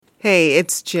Hey,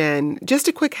 it's Jen. Just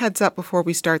a quick heads up before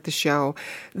we start the show.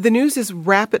 The news is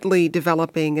rapidly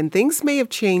developing and things may have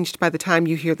changed by the time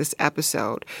you hear this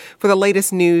episode. For the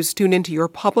latest news, tune into your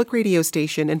public radio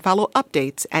station and follow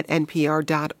updates at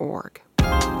npr.org.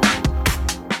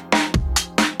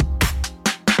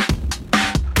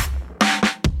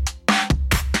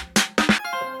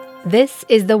 This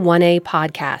is the 1A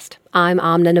podcast. I'm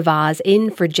Amna Nawaz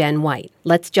in for Jen White.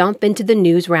 Let's jump into the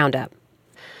news roundup.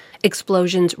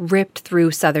 Explosions ripped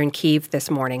through southern Kyiv this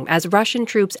morning as Russian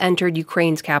troops entered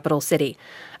Ukraine's capital city.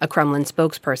 A Kremlin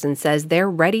spokesperson says they're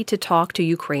ready to talk to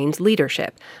Ukraine's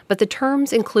leadership, but the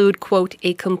terms include, quote,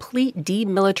 a complete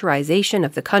demilitarization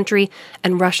of the country,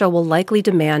 and Russia will likely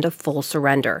demand a full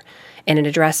surrender. In an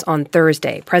address on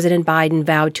Thursday, President Biden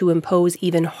vowed to impose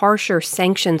even harsher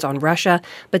sanctions on Russia,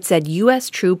 but said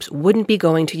U.S. troops wouldn't be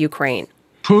going to Ukraine.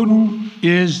 Putin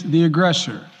is the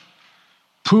aggressor.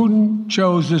 Putin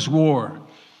chose this war,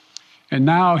 and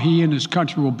now he and his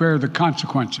country will bear the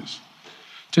consequences.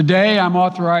 Today, I'm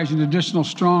authorizing additional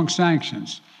strong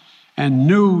sanctions and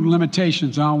new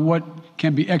limitations on what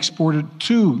can be exported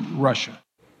to Russia.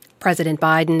 President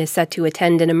Biden is set to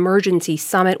attend an emergency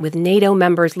summit with NATO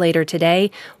members later today.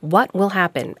 What will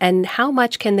happen, and how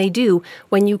much can they do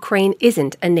when Ukraine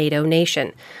isn't a NATO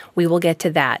nation? We will get to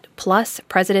that. Plus,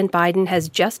 President Biden has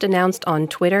just announced on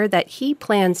Twitter that he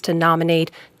plans to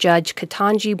nominate Judge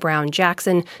Ketanji Brown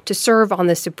Jackson to serve on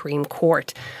the Supreme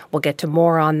Court. We'll get to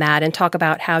more on that and talk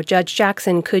about how Judge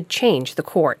Jackson could change the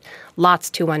court. Lots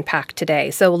to unpack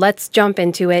today, so let's jump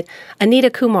into it. Anita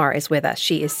Kumar is with us.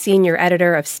 She is senior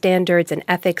editor of Standards and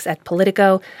Ethics at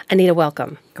Politico. Anita,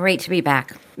 welcome. Great to be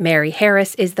back. Mary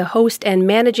Harris is the host and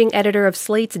managing editor of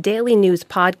Slate's daily news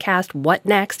podcast, What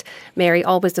Next? Mary,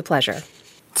 always a pleasure.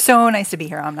 So nice to be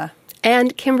here, Amna.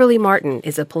 And Kimberly Martin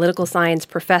is a political science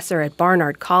professor at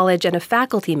Barnard College and a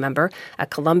faculty member at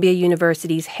Columbia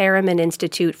University's Harriman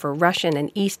Institute for Russian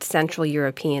and East Central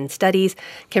European Studies.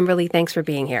 Kimberly, thanks for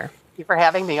being here. Thank you for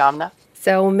having me, Amna.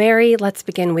 So, Mary, let's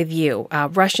begin with you.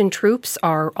 Russian troops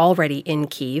are already in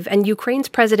Kyiv, and Ukraine's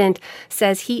president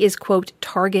says he is, quote,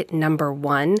 target number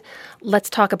one.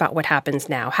 Let's talk about what happens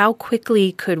now. How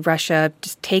quickly could Russia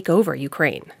just take over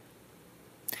Ukraine?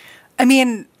 I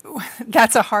mean,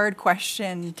 that's a hard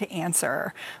question to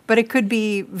answer, but it could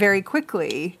be very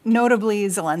quickly. Notably,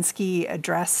 Zelensky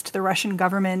addressed the Russian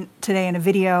government today in a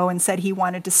video and said he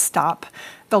wanted to stop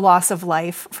the loss of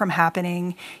life from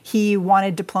happening. He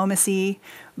wanted diplomacy,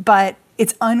 but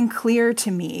it's unclear to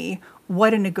me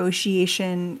what a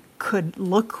negotiation could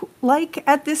look like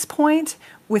at this point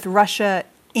with Russia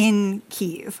in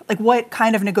Kyiv. Like, what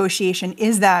kind of negotiation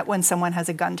is that when someone has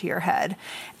a gun to your head?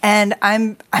 And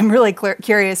I'm really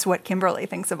curious what Kimberly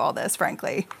thinks of all this,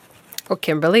 frankly. Well,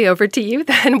 Kimberly, over to you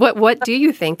then. What do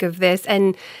you think of this?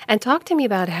 And talk to me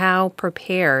about how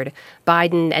prepared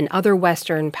Biden and other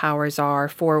Western powers are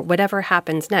for whatever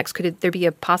happens next. Could there be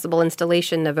a possible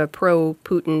installation of a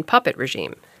pro-Putin puppet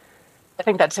regime? I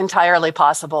think that's entirely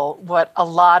possible. What a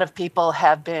lot of people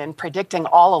have been predicting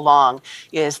all along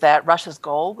is that Russia's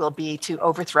goal will be to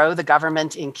overthrow the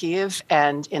government in Kyiv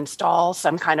and install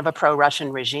some kind of a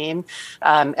pro-Russian regime.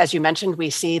 As you mentioned,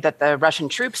 we see that the Russian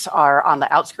troops are on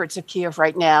the outskirts of Kyiv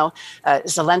right now.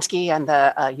 Zelensky and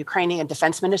the Ukrainian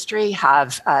Defense Ministry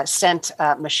have sent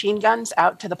machine guns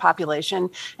out to the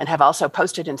population and have also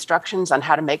posted instructions on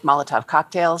how to make Molotov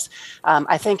cocktails.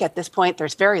 I think at this point,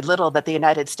 there's very little that the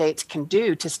United States can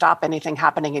do to stop anything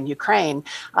happening in Ukraine.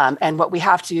 And what we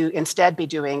have to instead be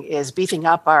doing is beefing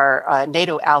up our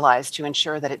NATO allies to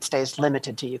ensure that it stays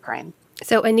limited to Ukraine.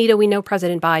 So, Anita, we know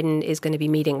President Biden is going to be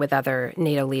meeting with other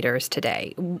NATO leaders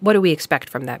today. What do we expect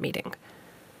from that meeting?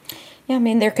 Yeah, I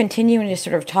mean, they're continuing to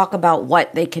sort of talk about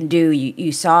what they can do.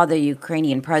 You saw the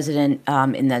Ukrainian president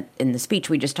in the speech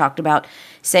we just talked about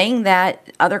saying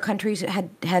that other countries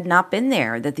had not been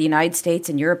there, that the United States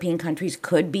and European countries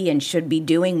could be and should be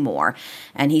doing more,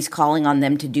 and he's calling on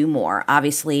them to do more.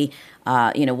 Obviously,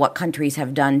 what countries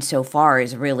have done so far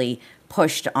is really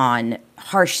pushed on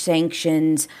harsh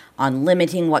sanctions, on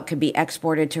limiting what could be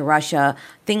exported to Russia,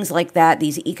 things like that,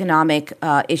 these economic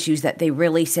issues that they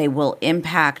really say will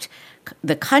impact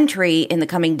the country in the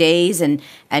coming days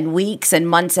and weeks and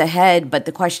months ahead. But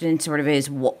the question sort of is,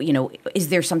 is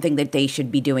there something that they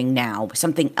should be doing now,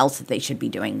 something else that they should be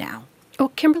doing now? Oh,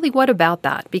 Kimberly, what about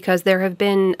that? Because there have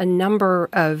been a number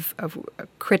of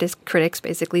critics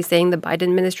basically saying the Biden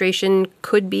administration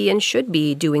could be and should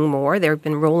be doing more. They've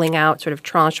been rolling out sort of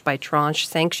tranche by tranche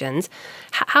sanctions.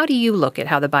 How do you look at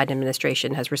how the Biden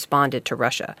administration has responded to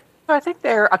Russia? I think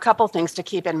there are a couple things to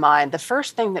keep in mind. The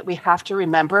first thing that we have to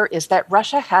remember is that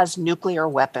Russia has nuclear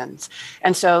weapons.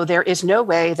 And so there is no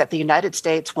way that the United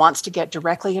States wants to get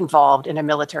directly involved in a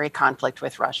military conflict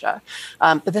with Russia.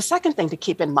 But the second thing to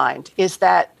keep in mind is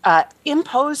that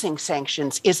imposing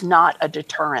sanctions is not a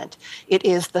deterrent. It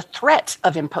is the threat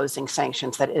of imposing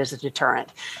sanctions that is a deterrent.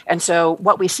 And so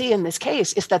what we see in this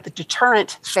case is that the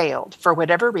deterrent failed. For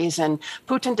whatever reason,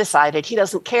 Putin decided he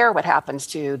doesn't care what happens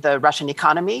to the Russian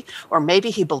economy, or maybe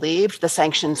he believed the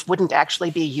sanctions wouldn't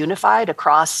actually be unified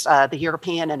across the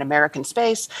European and American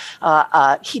space.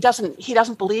 He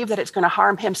doesn't believe that it's going to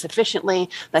harm him sufficiently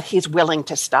that he's willing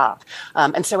to stop.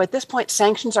 And so at this point,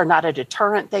 sanctions are not a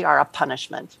deterrent, they are a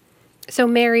punishment. So,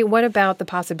 Mary, what about the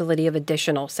possibility of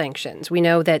additional sanctions? We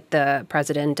know that the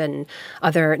president and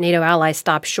other NATO allies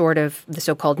stopped short of the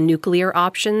so-called nuclear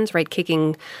options, right,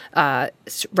 kicking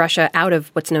Russia out of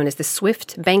what's known as the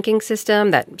SWIFT banking system,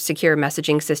 that secure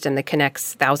messaging system that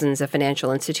connects thousands of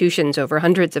financial institutions over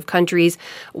hundreds of countries.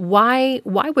 Why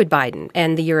would Biden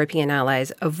and the European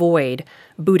allies avoid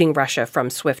booting Russia from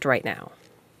SWIFT right now?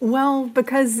 Well,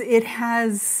 because it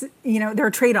has, there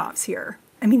are trade-offs here.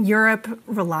 I mean, Europe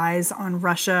relies on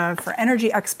Russia for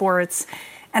energy exports,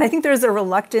 and I think there's a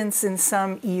reluctance in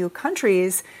some EU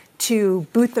countries to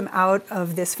boot them out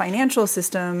of this financial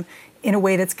system in a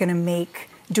way that's going to make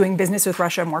doing business with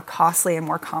Russia more costly and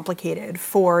more complicated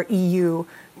for EU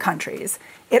countries.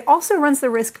 It also runs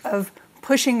the risk of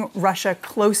pushing Russia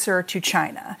closer to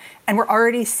China, and we're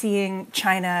already seeing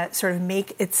China sort of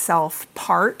make itself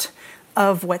part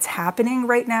of what's happening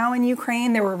right now in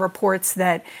Ukraine. There were reports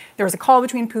that there was a call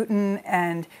between Putin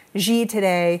and Xi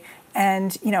today,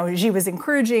 and Xi was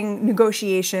encouraging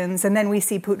negotiations, and then we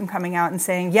see Putin coming out and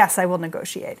saying, yes, I will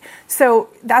negotiate. So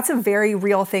that's a very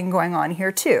real thing going on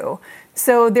here too.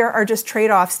 So there are just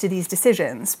trade-offs to these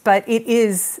decisions, but it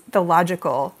is the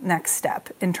logical next step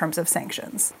in terms of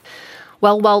sanctions.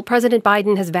 Well, while President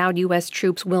Biden has vowed U.S.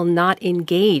 troops will not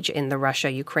engage in the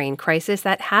Russia-Ukraine crisis,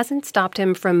 that hasn't stopped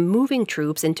him from moving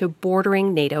troops into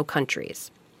bordering NATO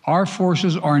countries. Our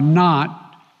forces are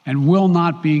not and will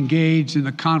not be engaged in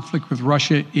the conflict with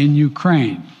Russia in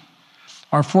Ukraine.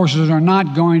 Our forces are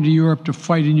not going to Europe to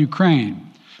fight in Ukraine,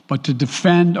 but to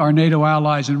defend our NATO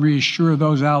allies and reassure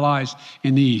those allies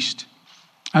in the East.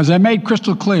 As I made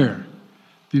crystal clear,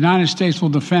 the United States will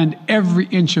defend every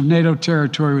inch of NATO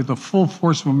territory with the full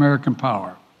force of American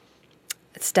power.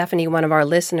 Stephanie, one of our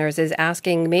listeners, is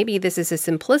asking, maybe this is a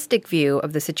simplistic view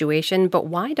of the situation, but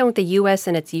why don't the U.S.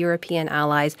 and its European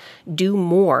allies do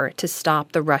more to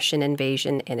stop the Russian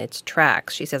invasion in its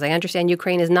tracks? She says, I understand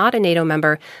Ukraine is not a NATO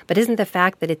member, but isn't the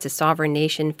fact that it's a sovereign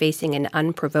nation facing an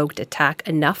unprovoked attack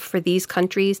enough for these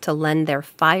countries to lend their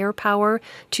firepower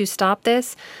to stop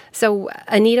this? So,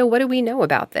 Anita, what do we know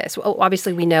about this? Well,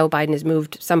 obviously, we know Biden has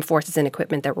moved some forces and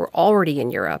equipment that were already in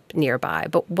Europe nearby,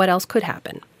 but what else could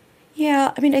happen?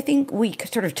 Yeah, I mean, I think we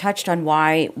sort of touched on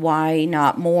why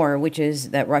not more, which is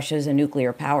that Russia's a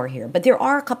nuclear power here. But there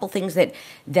are a couple things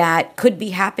that could be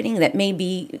happening that may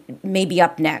be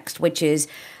up next, which is,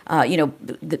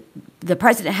 the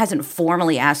president hasn't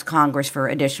formally asked Congress for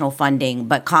additional funding,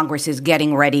 but Congress is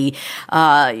getting ready,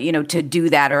 to do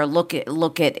that or look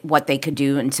at what they could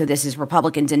do. And so this is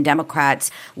Republicans and Democrats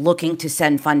looking to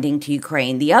send funding to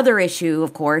Ukraine. The other issue,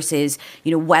 of course, is,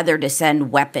 whether to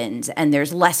send weapons, and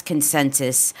there's less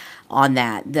consensus on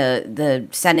that. The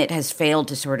Senate has failed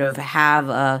to sort of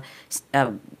have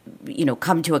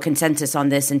come to a consensus on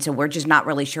this, and so we're just not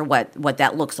really sure what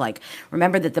that looks like.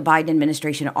 Remember that the Biden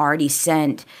administration already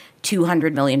sent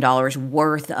 $200 million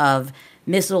worth of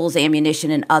missiles,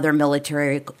 ammunition, and other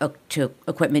military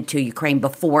equipment to Ukraine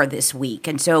before this week.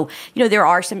 And so, there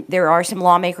are some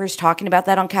lawmakers talking about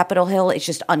that on Capitol Hill. It's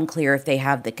just unclear if they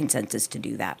have the consensus to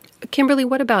do that. Kimberly,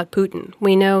 what about Putin?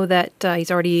 We know that he's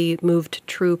already moved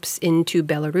troops into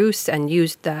Belarus and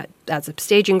used that as a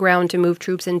staging ground to move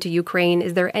troops into Ukraine.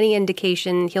 Is there any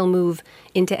indication he'll move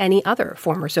into any other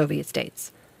former Soviet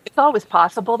states? It's always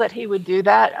possible that he would do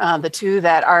that. The two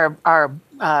that are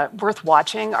worth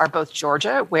watching are both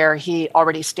Georgia, where he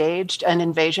already staged an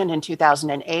invasion in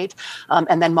 2008,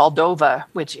 and then Moldova,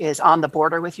 which is on the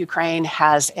border with Ukraine,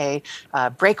 has a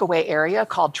breakaway area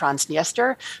called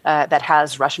Transnistria that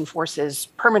has Russian forces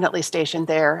permanently stationed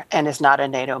there and is not a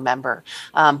NATO member.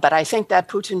 But I think that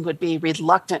Putin would be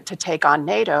reluctant to take on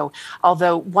NATO,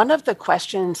 although one of the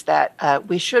questions that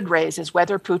we should raise is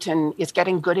whether Putin is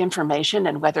getting good information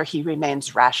and whether he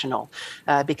remains rational,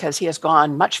 because he has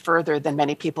gone much further than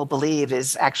many people believe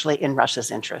is actually in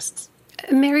Russia's interests.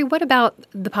 Mary, what about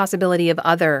the possibility of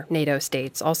other NATO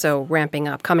states also ramping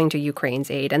up, coming to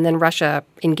Ukraine's aid, and then Russia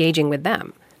engaging with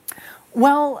them?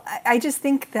 Well, I just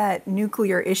think that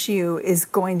nuclear issue is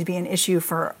going to be an issue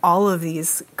for all of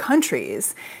these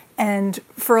countries. And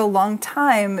for a long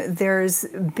time, there's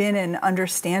been an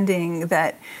understanding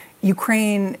that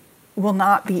Ukraine will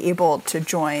not be able to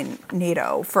join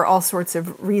NATO for all sorts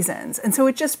of reasons. And so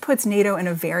it just puts NATO in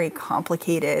a very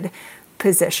complicated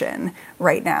position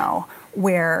right now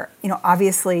where,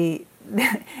 obviously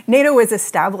NATO is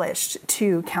established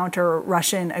to counter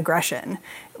Russian aggression.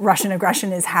 Russian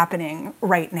aggression is happening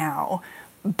right now,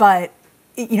 but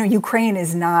Ukraine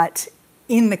is not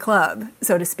in the club,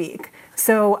 so to speak.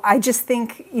 So I just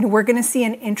think we're going to see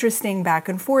an interesting back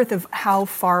and forth of how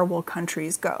far will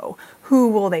countries go? Who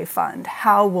will they fund?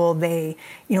 How will they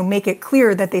make it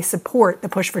clear that they support the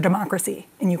push for democracy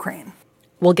in Ukraine?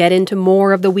 We'll get into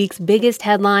more of the week's biggest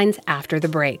headlines after the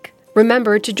break.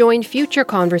 Remember to join future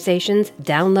conversations,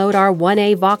 download our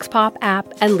 1A Vox Pop app,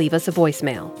 and leave us a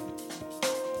voicemail.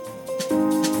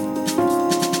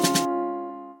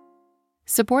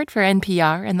 Support for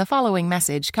NPR and the following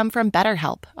message come from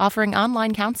BetterHelp, offering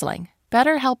online counseling.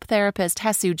 BetterHelp therapist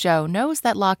Hesu Joe knows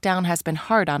that lockdown has been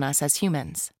hard on us as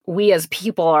humans. We as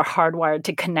people are hardwired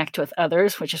to connect with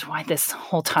others, which is why this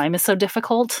whole time is so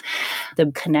difficult.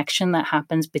 The connection that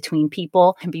happens between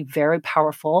people can be very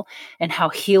powerful, and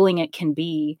how healing it can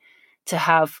be to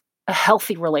have a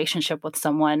healthy relationship with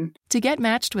someone. To get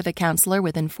matched with a counselor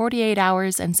within 48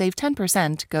 hours and save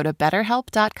 10%, go to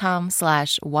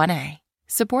betterhelp.com/1A.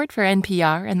 Support for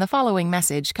NPR and the following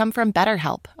message come from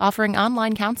BetterHelp, offering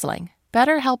online counseling.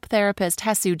 BetterHelp therapist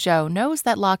Hesu Joe knows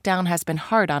that lockdown has been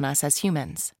hard on us as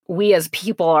humans. We as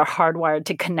people are hardwired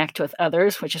to connect with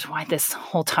others, which is why this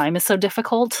whole time is so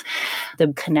difficult.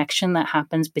 The connection that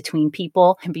happens between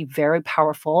people can be very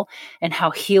powerful, and how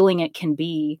healing it can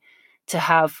be to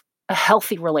have a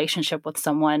healthy relationship with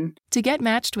someone. To get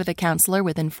matched with a counselor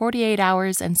within 48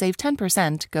 hours and save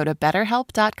 10%, go to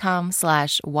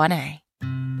betterhelp.com/1A.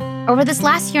 Over this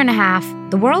last year and a half,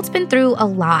 the world's been through a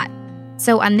lot.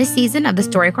 So on this season of the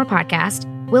StoryCorps podcast,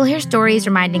 we'll hear stories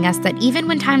reminding us that even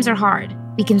when times are hard,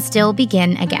 we can still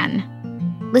begin again.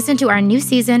 Listen to our new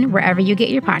season wherever you get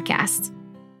your podcasts.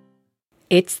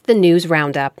 It's the News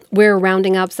Roundup. We're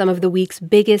rounding up some of the week's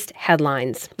biggest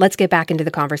headlines. Let's get back into the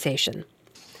conversation.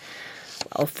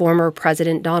 Well, former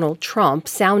President Donald Trump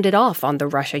sounded off on the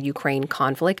Russia-Ukraine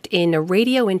conflict in a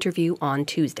radio interview on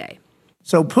Tuesday.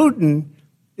 So Putin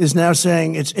is now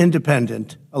saying it's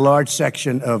independent, a large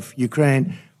section of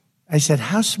Ukraine. I said,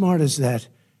 how smart is that?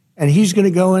 And he's going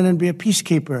to go in and be a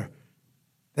peacekeeper.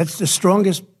 That's the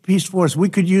strongest peace force. We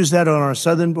could use that on our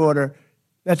southern border.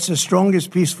 That's the strongest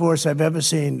peace force I've ever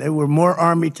seen. There were more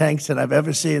army tanks than I've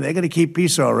ever seen. They're going to keep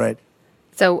peace all right.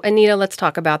 So, Anita, let's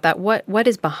talk about that. What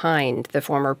is behind the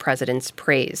former president's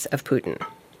praise of Putin?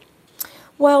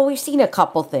 Well, we've seen a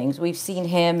couple things. We've seen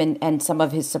him and some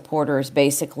of his supporters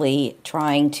basically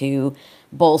trying to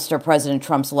bolster President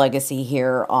Trump's legacy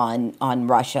here on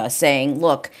Russia, saying,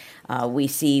 look, we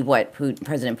see what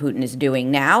President Putin is doing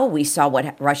now. We saw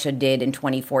what Russia did in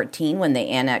 2014 when they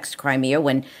annexed Crimea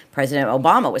when President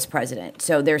Obama was president.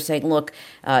 So they're saying, look,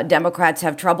 Democrats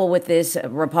have trouble with this.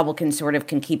 Republicans sort of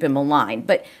can keep him in line.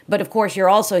 But of course, you're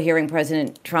also hearing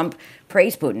President Trump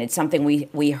praise Putin. It's something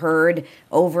we heard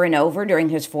over and over during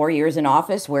his 4 years in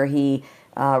office, where he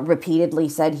repeatedly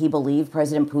said he believed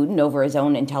President Putin over his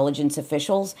own intelligence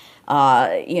officials.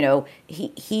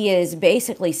 He is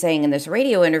basically saying in this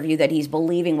radio interview that he's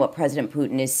believing what President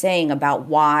Putin is saying about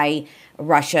why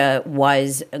Russia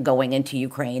was going into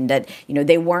Ukraine, that,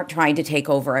 they weren't trying to take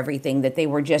over everything, that they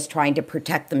were just trying to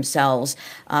protect themselves.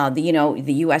 The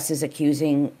U.S. is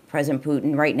accusing President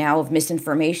Putin right now of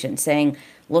misinformation, saying,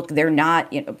 look, they're not,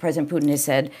 President Putin has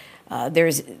said,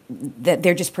 that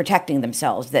they're just protecting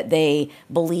themselves, that they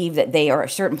believe that they are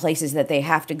certain places that they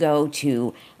have to go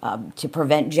to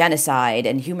prevent genocide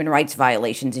and human rights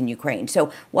violations in Ukraine.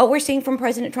 So what we're seeing from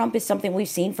President Trump is something we've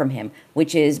seen from him,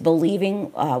 which is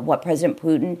believing what President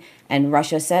Putin and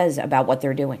Russia says about what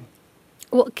they're doing.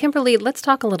 Well, Kimberly, let's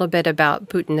talk a little bit about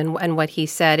Putin and what he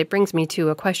said. It brings me to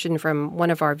a question from one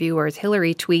of our viewers.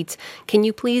 Hillary tweets, can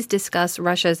you please discuss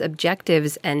Russia's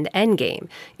objectives and endgame?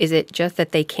 Is it just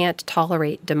that they can't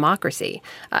tolerate democracy?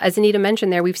 As Anita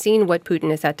mentioned there, we've seen what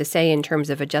Putin has had to say in terms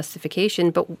of a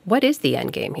justification, but what is the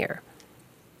endgame here?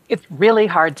 It's really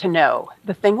hard to know.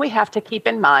 The thing we have to keep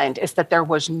in mind is that there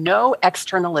was no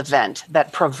external event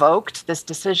that provoked this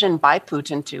decision by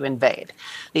Putin to invade.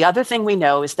 The other thing we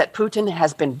know is that Putin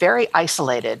has been very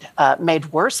isolated,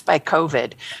 made worse by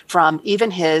COVID from even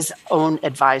his own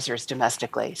advisors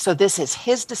domestically. So this is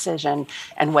his decision,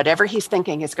 and whatever he's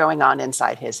thinking is going on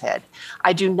inside his head.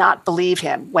 I do not believe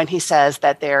him when he says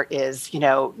that there is,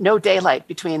 no daylight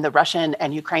between the Russian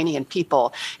and Ukrainian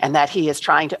people, and that he is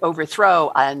trying to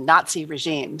overthrow a Nazi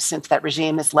regime, since that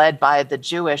regime is led by the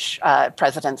Jewish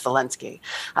President Zelensky.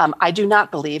 I do not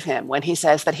believe him when he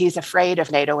says that he's afraid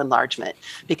of NATO enlargement,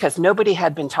 because nobody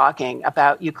had been talking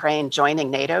about Ukraine joining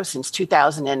NATO since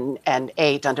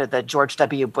 2008 under the George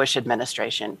W. Bush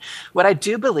administration. What I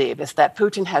do believe is that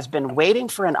Putin has been waiting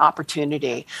for an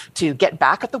opportunity to get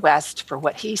back at the West for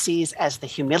what he sees as the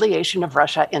humiliation of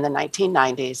Russia in the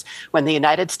 1990s, when the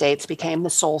United States became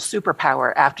the sole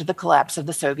superpower after the collapse of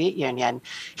the Soviet Union.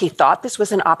 He thought this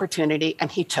was an opportunity, and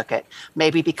he took it.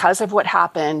 Maybe because of what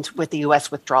happened with the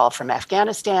U.S. withdrawal from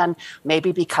Afghanistan,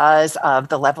 maybe because of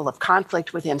the level of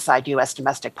conflict with inside U.S.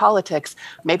 domestic politics,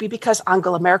 maybe because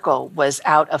Angela Merkel was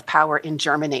out of power in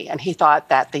Germany, and he thought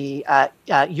that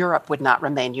Europe would not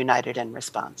remain united in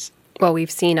response. Well,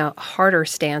 we've seen a harder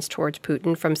stance towards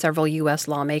Putin from several U.S.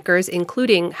 lawmakers,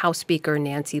 including House Speaker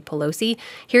Nancy Pelosi.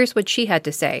 Here's what she had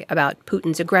to say about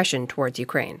Putin's aggression towards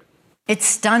Ukraine. It's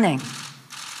stunning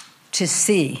to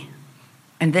see,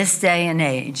 in this day and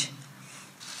age,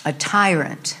 a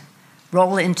tyrant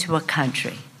roll into a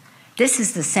country. This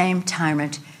is the same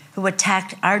tyrant who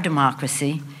attacked our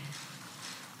democracy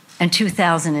in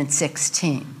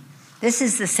 2016. This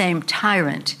is the same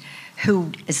tyrant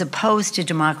who is opposed to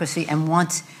democracy and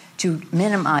wants to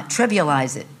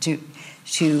trivialize it,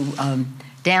 to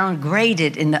downgrade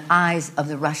it in the eyes of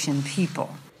the Russian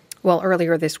people. Well,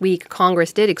 earlier this week,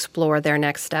 Congress did explore their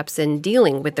next steps in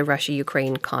dealing with the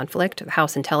Russia-Ukraine conflict. The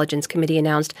House Intelligence Committee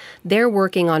announced they're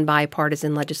working on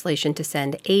bipartisan legislation to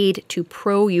send aid to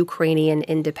pro-Ukrainian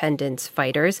independence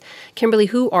fighters. Kimberly,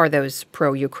 who are those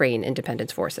pro-Ukraine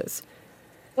independence forces?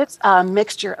 It's a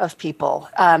mixture of people.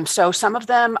 So some of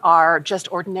them are just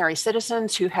ordinary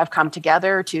citizens who have come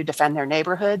together to defend their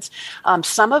neighborhoods.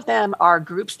 Some of them are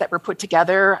groups that were put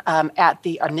together at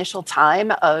the initial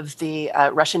time of the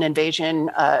Russian invasion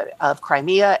of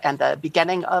Crimea and the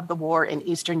beginning of the war in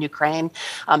eastern Ukraine.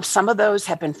 Some of those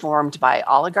have been formed by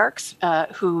oligarchs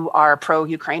who are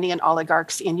pro-Ukrainian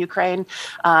oligarchs in Ukraine.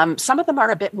 Some of them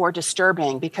are a bit more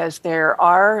disturbing because there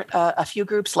are a few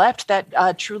groups left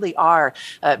that truly are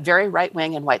very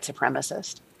right-wing and white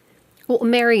supremacist. Well,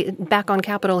 Mary, back on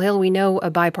Capitol Hill, we know a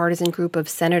bipartisan group of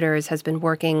senators has been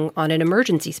working on an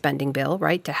emergency spending bill,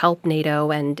 right, to help NATO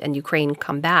and Ukraine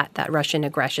combat that Russian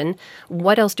aggression.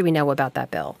 What else do we know about that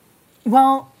bill?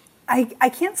 Well, I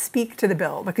can't speak to the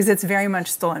bill because it's very much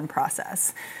still in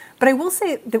process. But I will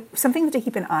say that something to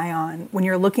keep an eye on when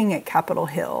you're looking at Capitol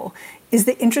Hill is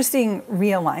the interesting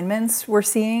realignments we're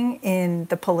seeing in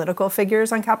the political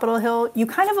figures on Capitol Hill. You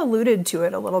kind of alluded to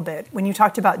it a little bit when you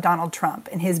talked about Donald Trump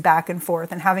and his back and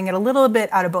forth and having it a little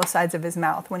bit out of both sides of his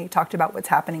mouth when he talked about what's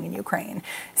happening in Ukraine,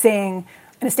 saying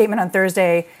in a statement on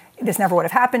Thursday, this never would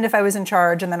have happened if I was in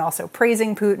charge, and then also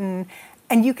praising Putin.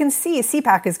 And you can see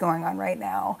CPAC is going on right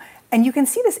now. And you can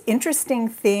see this interesting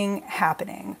thing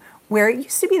happening where it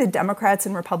used to be the Democrats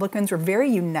and Republicans were very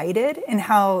united in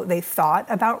how they thought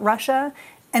about Russia,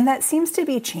 and that seems to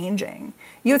be changing.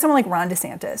 You had someone like Ron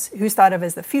DeSantis, who's thought of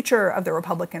as the future of the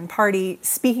Republican Party,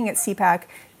 speaking at CPAC,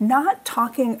 not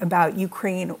talking about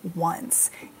Ukraine once,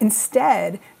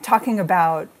 instead talking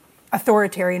about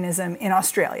authoritarianism in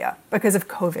Australia because of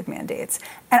COVID mandates.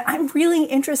 And I'm really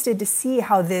interested to see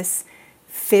how this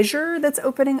fissure that's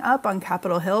opening up on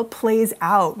Capitol Hill plays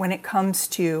out when it comes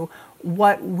to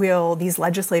what will these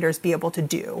legislators be able to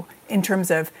do in terms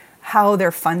of how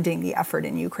they're funding the effort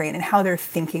in Ukraine and how they're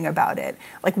thinking about it.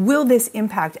 Like, will this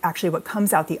impact actually what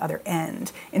comes out the other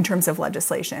end in terms of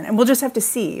legislation? And we'll just have to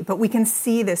see, but we can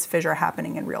see this fissure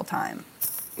happening in real time.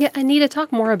 Yeah, Anita,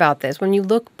 talk more about this. When you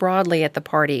look broadly at the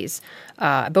parties,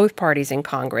 both parties in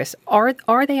Congress,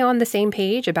 are they on the same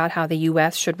page about how the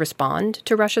U.S. should respond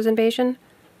to Russia's invasion?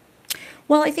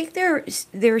 Well, I think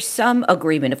there's some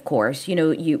agreement, of course,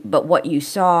 but what you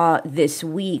saw this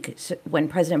week when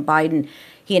President Biden,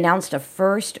 he announced a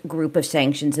first group of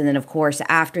sanctions. And then, of course,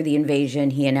 after the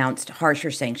invasion, he announced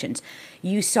harsher sanctions.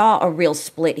 You saw a real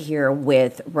split here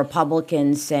with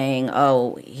Republicans saying,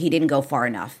 oh, he didn't go far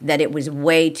enough, that it was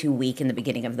way too weak in the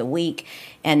beginning of the week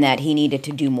and that he needed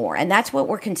to do more. And that's what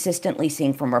we're consistently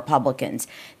seeing from Republicans.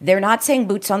 They're not saying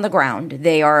boots on the ground.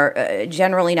 They are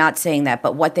generally not saying that.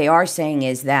 But what they are saying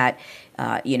is that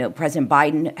President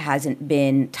Biden hasn't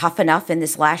been tough enough in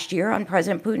this last year on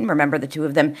President Putin. Remember, the two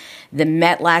of them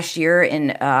met last year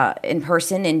in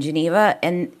person in Geneva,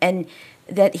 and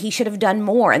that he should have done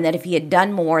more, and that if he had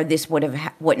done more, this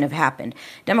wouldn't have happened.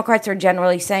 Democrats are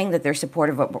generally saying that they're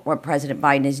supportive of what President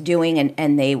Biden is doing,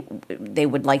 and they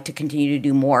would like to continue to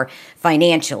do more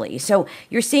financially. So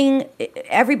you're seeing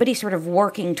everybody sort of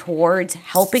working towards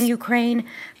helping Ukraine,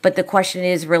 but the question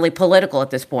is really political at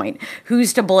this point.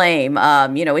 Who's to blame?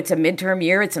 It's a midterm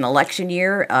year. It's an election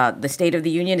year. The State of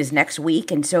the Union is next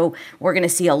week. And so we're going to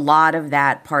see a lot of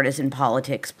that partisan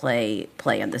politics play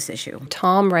on this issue.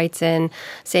 Tom writes in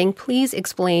saying, please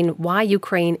explain why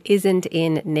Ukraine isn't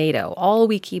in NATO. All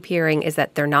we keep hearing is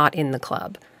that they're not in the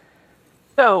club.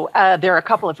 So there are a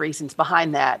couple of reasons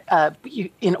behind that.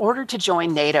 In order to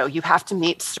join NATO, you have to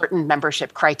meet certain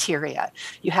membership criteria.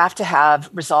 You have to have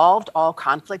resolved all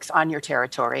conflicts on your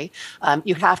territory.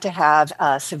 You have to have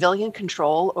civilian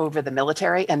control over the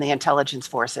military and the intelligence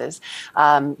forces.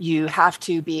 You have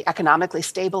to be economically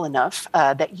stable enough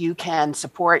that you can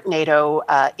support NATO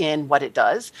in what it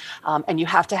does. And you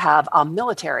have to have a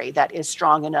military that is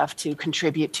strong enough to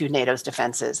contribute to NATO's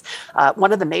defenses.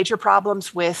 One of the major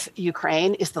problems with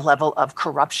Ukraine is the level of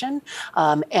corruption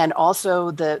and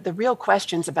also the real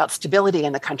questions about stability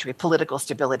in the country, political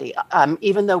stability.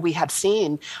 Even though we have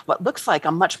seen what looks like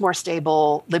a much more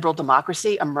stable liberal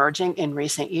democracy emerging in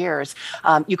recent years,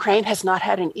 Ukraine has not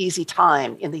had an easy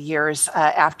time in the years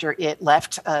after it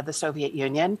left the Soviet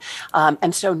Union.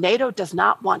 And so NATO does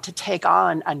not want to take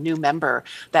on a new member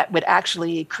that would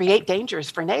actually create dangers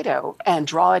for NATO and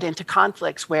draw it into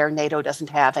conflicts where NATO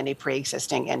doesn't have any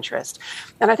pre-existing interest.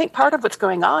 And I think part of what's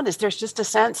going on is there's just a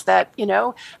sense that,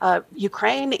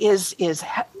 Ukraine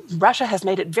Russia has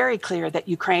made it very clear that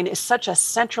Ukraine is such a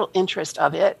central interest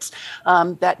of its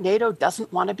that NATO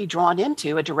doesn't want to be drawn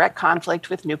into a direct conflict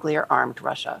with nuclear-armed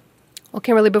Russia. Well,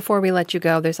 Kimberly, before we let you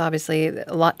go, there's obviously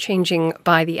a lot changing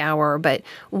by the hour, but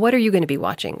what are you going to be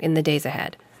watching in the days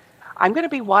ahead? I'm going to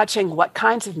be watching what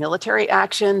kinds of military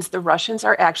actions the Russians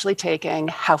are actually taking,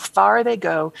 how far they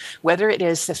go, whether it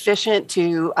is sufficient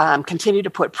to continue to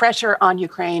put pressure on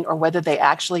Ukraine or whether they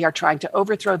actually are trying to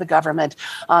overthrow the government,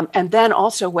 and then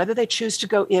also whether they choose to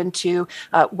go into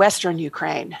Western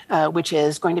Ukraine, which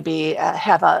is going to be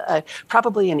have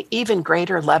probably an even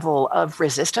greater level of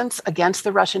resistance against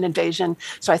the Russian invasion.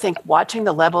 So I think watching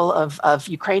the level of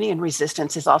Ukrainian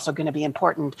resistance is also going to be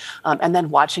important, and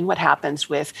then watching what happens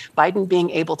with Biden being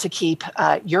able to keep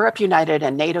Europe united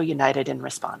and NATO united in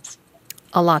response.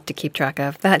 A lot to keep track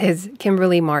of. That is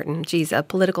Kimberly Martin. She's a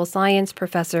political science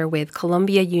professor with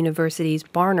Columbia University's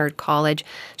Barnard College.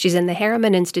 She's in the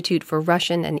Harriman Institute for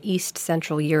Russian and East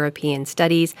Central European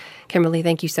Studies. Kimberly,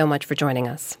 thank you so much for joining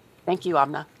us. Thank you,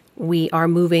 Amna. We are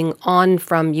moving on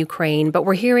from Ukraine, but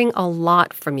we're hearing a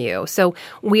lot from you. So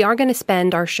we are going to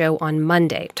spend our show on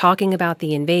Monday talking about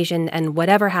the invasion and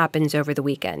whatever happens over the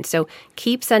weekend. So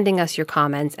keep sending us your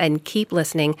comments and keep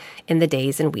listening in the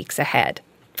days and weeks ahead.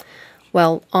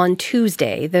 Well, on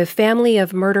Tuesday, the family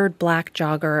of murdered black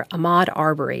jogger Ahmaud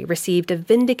Arbery received a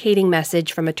vindicating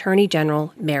message from Attorney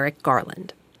General Merrick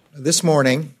Garland. This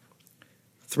morning,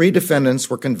 3 defendants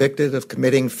were convicted of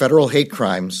committing federal hate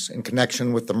crimes in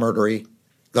connection with the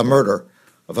murder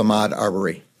of Ahmaud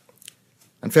Arbery.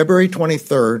 On February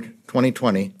 23,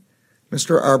 2020,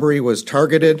 Mr. Arbery was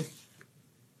targeted,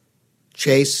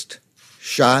 chased,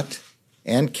 shot,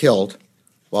 and killed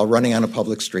while running on a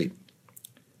public street.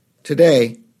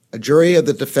 Today, a jury of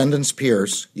the defendants'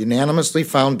 peers unanimously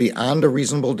found beyond a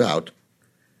reasonable doubt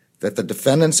that the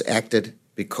defendants acted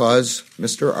because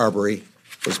Mr. Arbery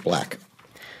was black.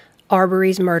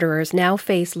 Arbery's murderers now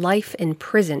face life in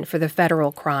prison for the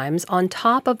federal crimes on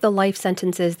top of the life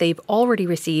sentences they've already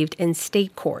received in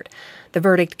state court. The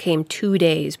verdict came 2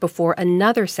 days before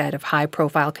another set of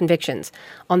high-profile convictions.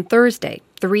 On Thursday,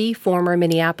 3 former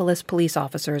Minneapolis police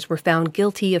officers were found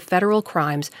guilty of federal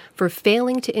crimes for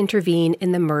failing to intervene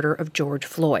in the murder of George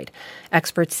Floyd.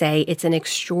 Experts say it's an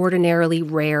extraordinarily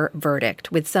rare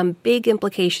verdict, with some big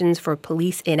implications for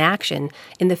police inaction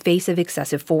in the face of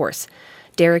excessive force.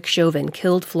 Derek Chauvin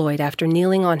killed Floyd after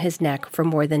kneeling on his neck for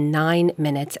more than 9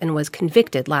 minutes and was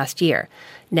convicted last year.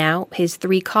 Now, his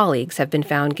 3 colleagues have been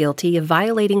found guilty of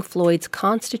violating Floyd's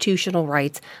constitutional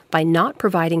rights by not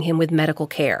providing him with medical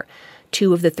care.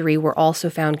 2 of the 3 were also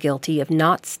found guilty of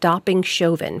not stopping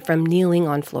Chauvin from kneeling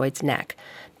on Floyd's neck.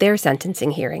 Their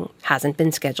sentencing hearing hasn't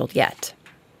been scheduled yet.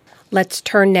 Let's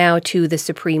turn now to the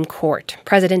Supreme Court.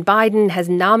 President Biden has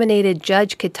nominated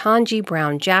Judge Ketanji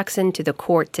Brown Jackson to the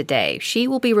court today. She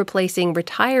will be replacing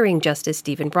retiring Justice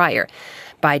Stephen Breyer.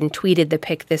 Biden tweeted the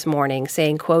pick this morning,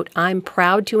 saying, quote, "I'm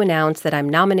proud to announce that I'm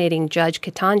nominating Judge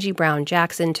Ketanji Brown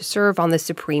Jackson to serve on the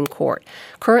Supreme Court.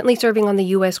 Currently serving on the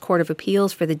U.S. Court of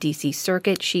Appeals for the D.C.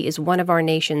 Circuit, she is one of our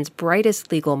nation's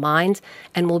brightest legal minds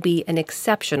and will be an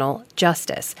exceptional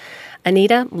justice."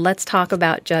 Anita, let's talk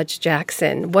about Judge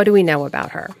Jackson. What do we know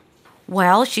about her?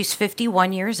 Well, she's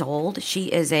 51 years old. She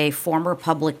is a former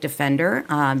public defender.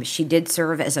 She did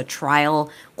serve as a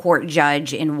trial court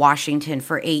judge in Washington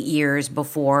for 8 years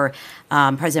before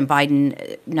President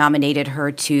Biden nominated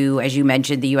her to, as you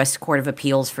mentioned, the U.S. Court of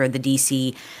Appeals for the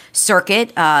D.C.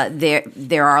 Circuit.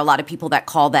 There are a lot of people that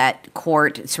call that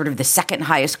court sort of the second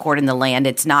highest court in the land.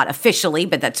 It's not officially,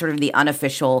 but that's sort of the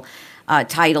unofficial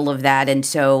title of that, and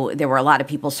so there were a lot of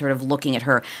people sort of looking at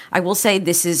her. I will say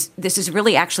this is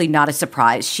really actually not a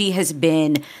surprise. She has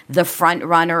been the front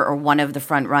runner or one of the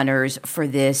front runners for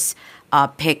this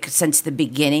pick since the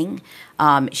beginning.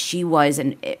 She was,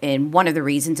 and one of the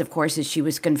reasons, of course, is she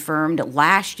was confirmed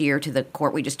last year to the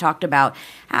court we just talked about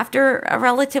after a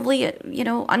relatively,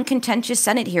 uncontentious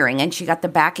Senate hearing, and she got the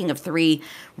backing of 3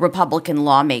 Republican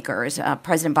lawmakers.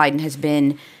 President Biden has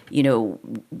been,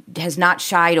 has not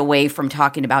shied away from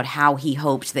talking about how he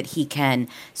hopes that he can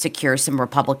secure some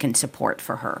Republican support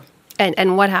for her.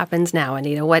 And what happens now,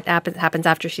 Anita? What happens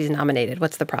after she's nominated?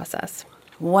 What's the process?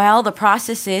 Well, the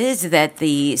process is that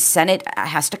the Senate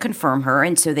has to confirm her,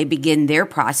 and so they begin their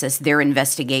process, their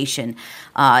investigation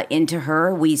into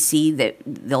her. We see that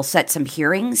they'll set some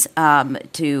hearings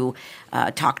to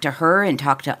talk to her and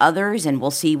talk to others, and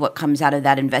we'll see what comes out of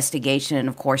that investigation. And,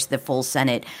 of course, the full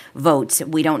Senate votes.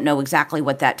 We don't know exactly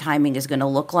what that timing is going to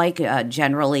look like.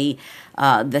 Generally,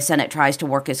 the Senate tries to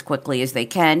work as quickly as they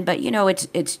can, but,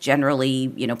 it's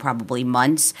generally, probably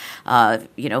months.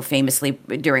 Famously,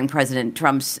 during President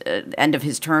Trump's end of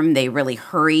his term, they really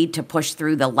hurried to push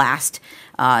through the last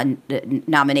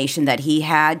nomination that he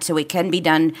had. So it can be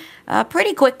done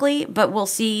pretty quickly, but we'll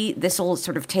see. This will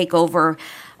sort of take over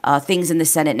things in the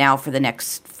Senate now for the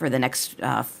next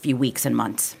few weeks and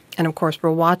months. And of course,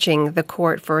 we're watching the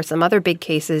court for some other big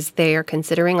cases they are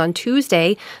considering. On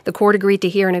Tuesday, the court agreed to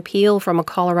hear an appeal from a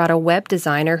Colorado web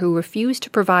designer who refused to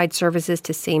provide services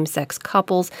to same-sex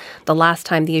couples. The last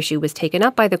time the issue was taken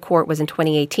up by the court was in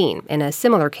 2018 in a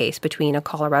similar case between a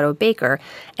Colorado baker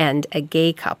and a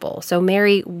gay couple. So,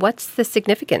 Mary, what's the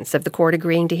significance of the court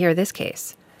agreeing to hear this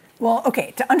case? Well,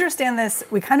 okay, to understand this,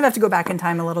 we kind of have to go back in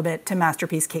time a little bit to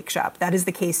Masterpiece Cake Shop. That is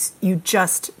the case you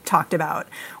just talked about,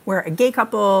 where a gay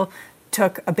couple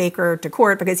took a baker to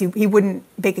court because he wouldn't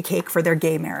bake a cake for their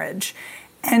gay marriage.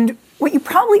 And what you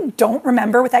probably don't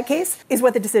remember with that case is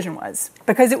what the decision was,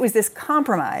 because it was this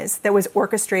compromise that was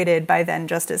orchestrated by then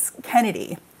Justice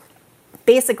Kennedy.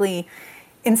 Basically,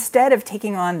 instead of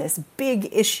taking on this big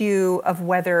issue of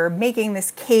whether making this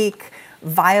cake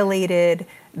violated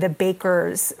the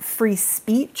baker's free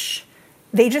speech,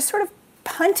 they just sort of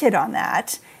punted on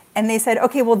that. And they said,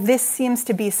 okay, well, this seems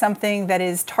to be something that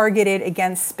is targeted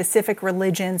against specific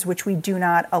religions, which we do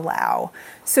not allow.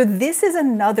 So this is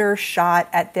another shot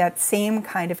at that same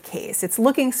kind of case. It's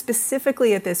looking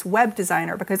specifically at this web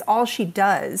designer because all she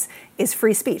does is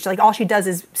free speech. Like all she does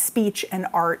is speech and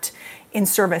art in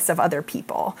service of other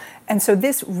people. And so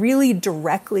this really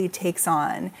directly takes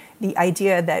on the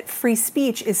idea that free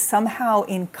speech is somehow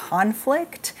in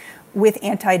conflict with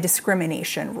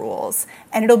anti-discrimination rules.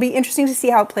 And it'll be interesting to see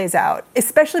how it plays out,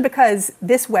 especially because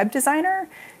this web designer,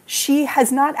 she has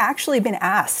not actually been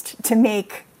asked to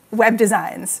make web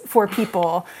designs for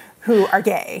people who are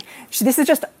gay. This is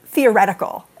just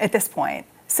theoretical at this point.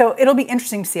 So it'll be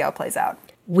interesting to see how it plays out.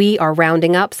 We are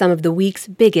rounding up some of the week's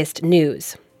biggest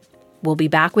news. We'll be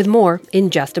back with more in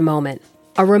just a moment.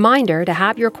 A reminder to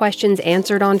have your questions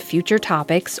answered on future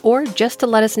topics, or just to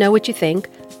let us know what you think,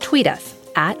 tweet us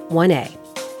at 1A.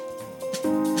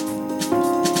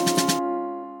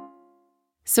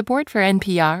 Support for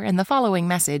NPR and the following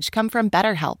message come from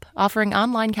BetterHelp, offering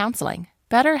online counseling.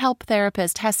 BetterHelp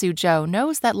therapist Hesu Joe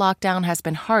knows that lockdown has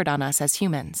been hard on us as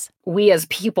humans. We as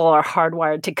people are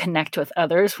hardwired to connect with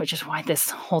others, which is why this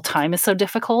whole time is so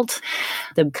difficult.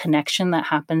 The connection that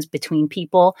happens between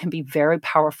people can be very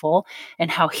powerful,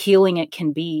 and how healing it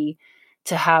can be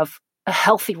to have a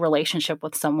healthy relationship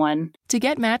with someone. To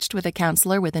get matched with a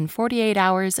counselor within 48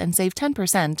 hours and save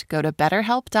 10%, go to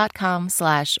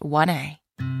BetterHelp.com/1A.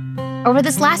 Over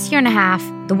this last year and a half,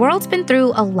 the world's been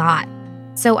through a lot.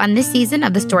 So on this season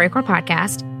of the StoryCorps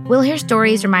podcast, we'll hear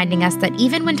stories reminding us that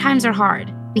even when times are hard,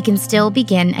 we can still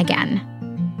begin again.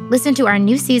 Listen to our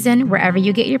new season wherever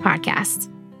you get your podcasts.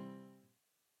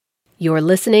 You're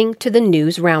listening to the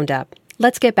News Roundup.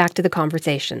 Let's get back to the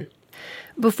conversation.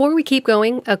 Before we keep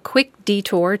going, a quick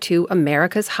detour to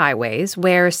America's highways,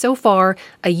 where so far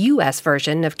a U.S.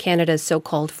 version of Canada's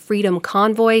so-called Freedom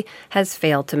Convoy has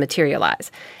failed to materialize.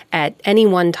 At any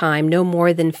one time, no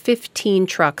more than 15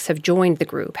 trucks have joined the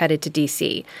group headed to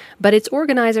D.C., but its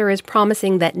organizer is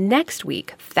promising that next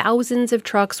week, thousands of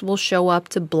trucks will show up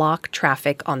to block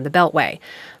traffic on the Beltway.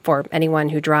 For anyone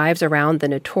who drives around the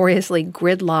notoriously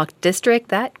gridlocked district,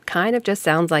 that kind of just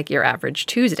sounds like your average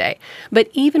Tuesday. But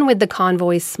even with the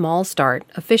convoy's small start,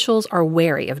 officials are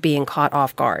wary of being caught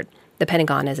off guard. The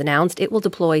Pentagon has announced it will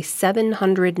deploy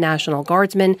 700 National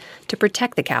Guardsmen to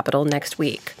protect the Capitol next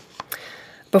week.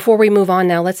 Before we move on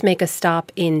now, let's make a stop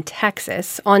in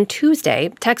Texas. On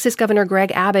Tuesday, Texas Governor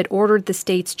Greg Abbott ordered the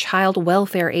state's child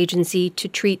welfare agency to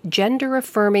treat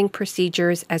gender-affirming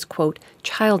procedures as, quote,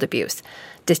 child abuse.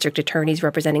 District attorneys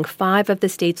representing 5 of the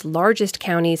state's largest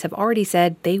counties have already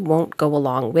said they won't go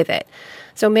along with it.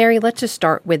 So, Mary, let's just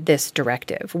start with this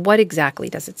directive. What exactly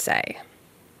does it say?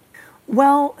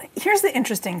 Well, here's the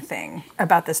interesting thing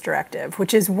about this directive,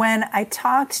 which is when I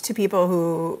talked to people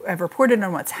who have reported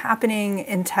on what's happening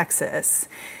in Texas,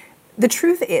 the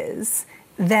truth is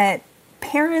that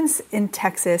parents in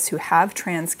Texas who have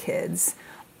trans kids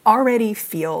already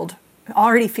feel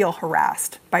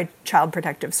harassed by Child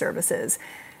Protective Services.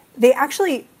 They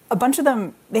actually, a bunch of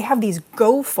them, they have these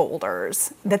go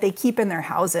folders that they keep in their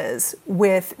houses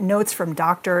with notes from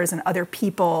doctors and other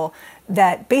people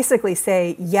that basically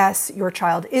say, yes, your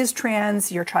child is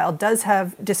trans, your child does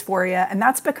have dysphoria, and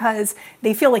that's because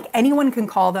they feel like anyone can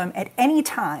call them at any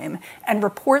time and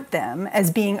report them as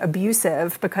being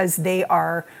abusive because they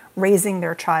are raising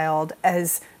their child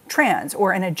as trans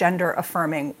or in a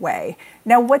gender-affirming way.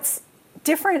 Now, what's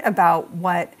different about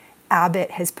what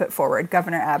Abbott has put forward,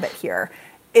 Governor Abbott here,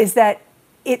 is that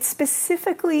it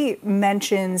specifically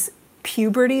mentions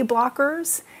puberty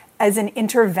blockers as an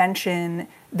intervention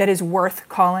that is worth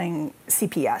calling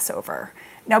CPS over.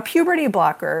 Now, puberty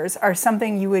blockers are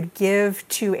something you would give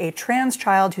to a trans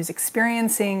child who's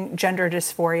experiencing gender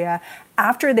dysphoria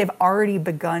after they've already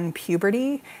begun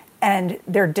puberty and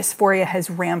their dysphoria has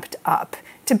ramped up,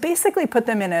 to basically put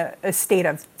them in a state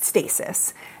of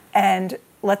stasis and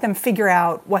let them figure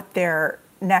out what their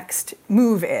next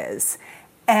move is.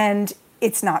 And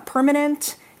it's not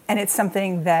permanent, and it's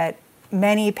something that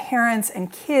many parents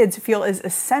and kids feel is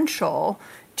essential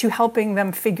to helping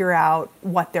them figure out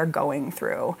what they're going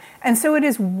through. And so it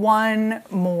is one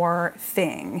more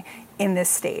thing in this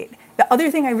state. The other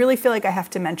thing I really feel like I have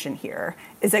to mention here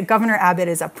is that Governor Abbott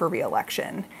is up for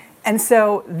re-election. And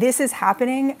so this is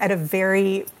happening at a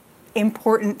very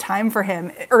important time for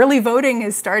him. Early voting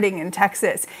is starting in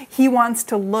Texas. He wants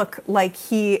to look like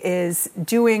he is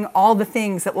doing all the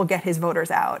things that will get his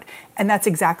voters out. And that's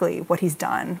exactly what he's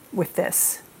done with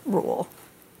this rule.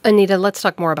 Anita, let's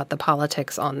talk more about the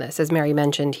politics on this. As Mary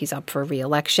mentioned, he's up for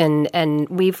re-election, and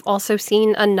we've also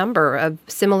seen a number of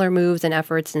similar moves and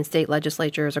efforts in state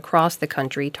legislatures across the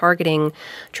country targeting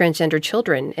transgender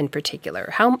children in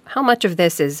particular. How much of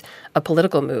this is a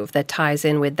political move that ties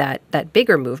in with that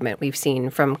bigger movement we've seen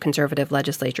from conservative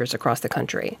legislatures across the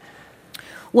country?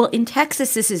 Well, in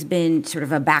Texas, this has been sort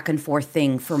of a back and forth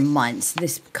thing for months.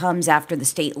 This comes after the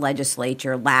state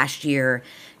legislature last year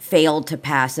failed to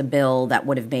pass a bill that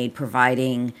would have made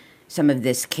providing some of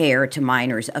this care to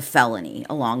minors a felony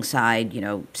alongside,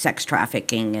 sex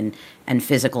trafficking and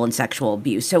physical and sexual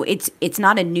abuse. So it's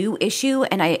not a new issue.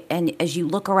 And as you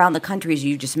look around the country, as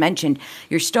you just mentioned,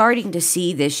 you're starting to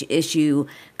see this issue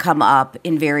come up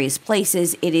in various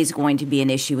places. It is going to be an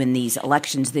issue in these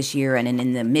elections this year, and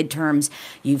in the midterms.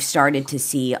 You've started to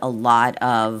see a lot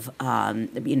of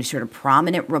sort of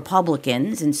prominent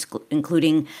Republicans,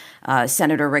 including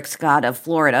Senator Rick Scott of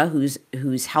Florida,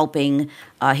 who's helping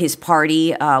his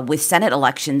party with Senate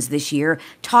elections this year,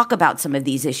 talk about some of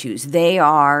these issues. They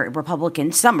are Republicans.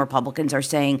 Some Republicans are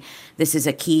saying this is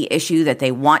a key issue, that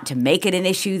they want to make it an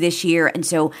issue this year. And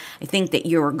so I think that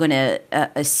you're going to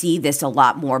see this a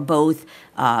lot more, both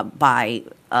by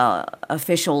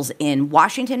officials in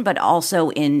Washington, but also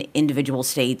in individual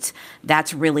states.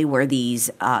 That's really where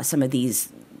some of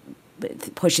these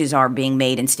pushes are being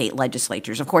made in state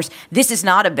legislatures. Of course, this is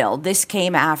not a bill. This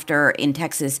came in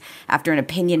Texas after an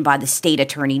opinion by the state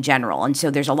attorney general. And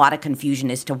so there's a lot of confusion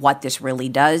as to what this really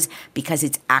does, because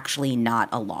it's actually not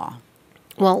a law.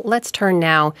 Well, let's turn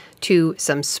now to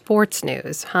some sports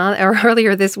news.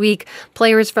 Earlier this week,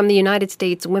 players from the United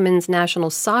States women's national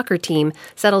soccer team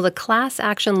settled a class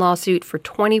action lawsuit for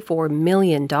 $24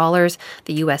 million. The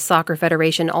U.S. Soccer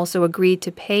Federation also agreed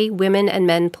to pay women and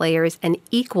men players an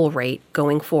equal rate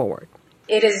going forward.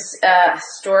 It is a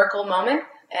historical moment.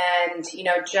 And,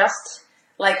 just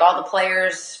like all the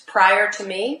players prior to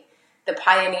me, the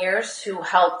pioneers who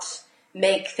helped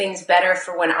make things better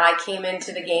for when I came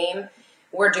into the game,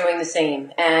 we're doing the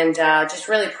same, and just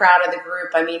really proud of the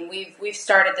group. I mean, we've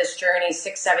started this journey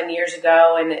 6-7 years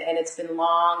ago, and it's been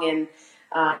long, and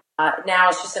now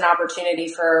it's just an opportunity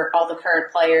for all the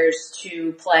current players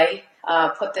to play,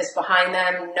 put this behind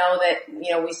them, know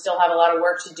that we still have a lot of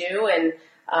work to do, and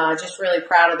just really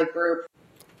proud of the group.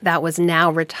 That was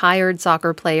now retired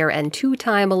soccer player and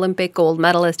two-time Olympic gold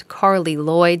medalist Carli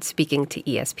Lloyd speaking to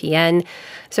ESPN.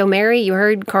 So, Mary, you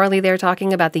heard Carli there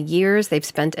talking about the years they've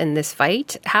spent in this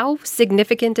fight. How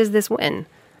significant is this win?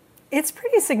 It's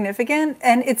pretty significant,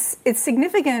 and it's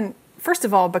significant, first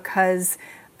of all, because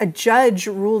a judge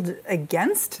ruled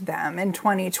against them in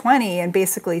 2020 and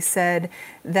basically said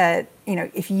that,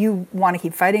 if you want to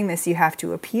keep fighting this, you have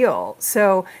to appeal.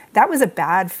 So that was a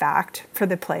bad fact for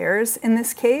the players in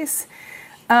this case.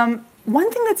 One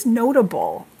thing that's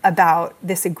notable about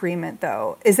this agreement,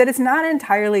 though, is that it's not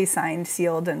entirely signed,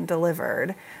 sealed, and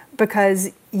delivered,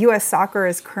 because U.S. Soccer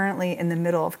is currently in the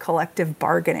middle of collective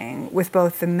bargaining with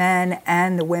both the men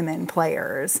and the women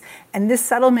players. And this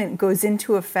settlement goes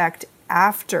into effect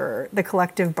after the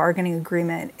collective bargaining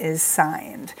agreement is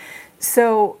signed.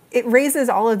 So it raises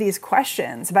all of these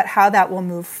questions about how that will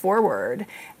move forward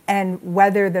and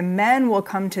whether the men will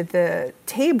come to the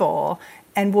table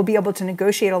and will be able to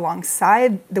negotiate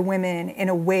alongside the women in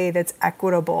a way that's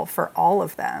equitable for all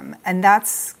of them. And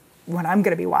that's what I'm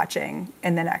going to be watching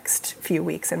in the next few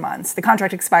weeks and months. The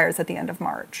contract expires at the end of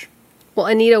March. Well,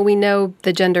 Anita, we know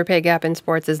the gender pay gap in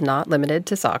sports is not limited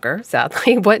to soccer,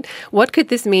 sadly. What could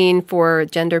this mean for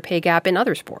gender pay gap in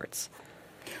other sports?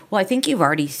 Well, I think you've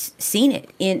already seen it.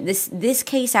 In this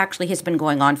case actually has been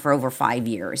going on for over 5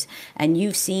 years. And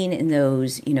you've seen in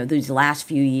those last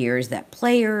few years that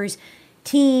players,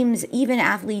 teams, even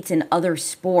athletes in other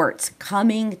sports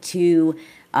coming to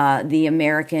the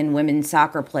American women's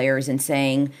soccer players and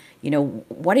saying,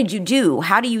 what did you do?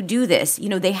 How do you do this?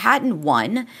 They hadn't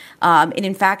won. And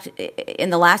in fact,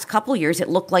 in the last couple years, it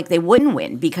looked like they wouldn't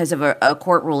win because of a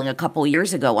court ruling a couple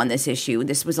years ago on this issue.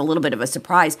 This was a little bit of a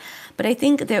surprise. But I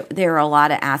think that there are a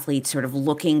lot of athletes sort of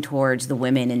looking towards the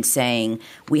women and saying,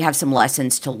 we have some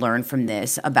lessons to learn from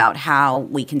this about how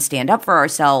we can stand up for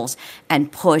ourselves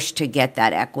and push to get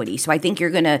that equity. So I think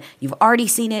you've already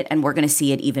seen it, and we're going to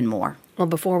see it even more. Well,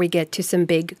 before we get to some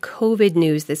big COVID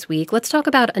news this week, let's talk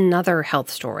about another health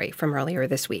story from earlier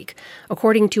this week.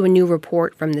 According to a new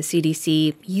report from the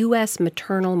CDC, U.S.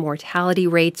 maternal mortality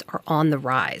rates are on the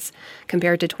rise.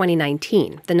 Compared to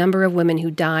 2019, the number of women who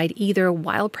died either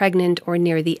while pregnant or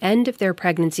near the end of their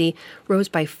pregnancy rose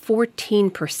by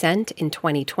 14% in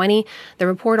 2020. The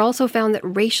report also found that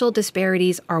racial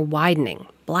disparities are widening.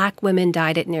 Black women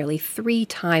died at nearly 3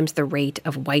 times the rate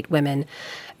of white women.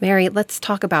 Mary, let's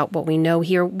talk about what we know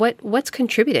here. What's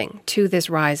contributing to this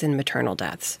rise in maternal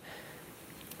deaths?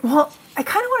 Well, I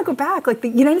kind of want to go back. The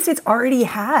United States already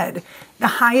had the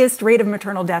highest rate of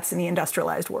maternal deaths in the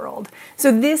industrialized world.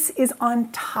 So this is on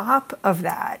top of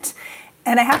that.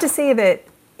 And I have to say that,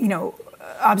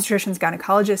 obstetricians,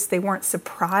 gynecologists, they weren't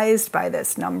surprised by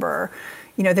this number.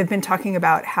 They've been talking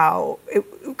about how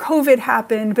COVID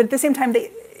happened, but at the same time,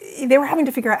 they were having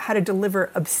to figure out how to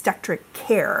deliver obstetric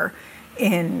care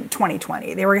in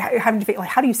 2020. They were having to figure out,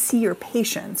 how do you see your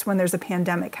patients when there's a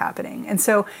pandemic happening? And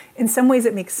so in some ways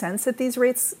it makes sense that these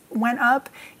rates went up.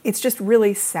 It's just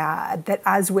really sad that,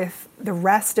 as with the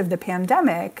rest of the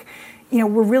pandemic,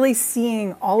 we're really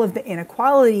seeing all of the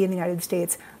inequality in the United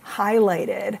States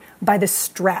highlighted by the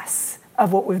stress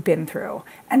of what we've been through.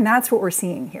 And that's what we're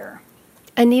seeing here.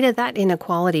 Anita, that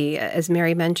inequality, as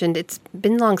Mary mentioned, it's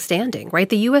been longstanding, right?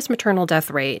 The U.S. maternal death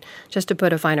rate, just to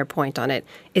put a finer point on it,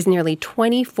 is nearly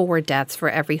 24 deaths for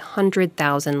every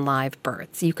 100,000 live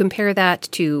births. You compare that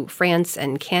to France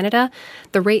and Canada,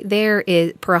 the rate there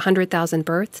is per 100,000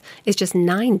 births is just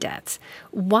 9 deaths.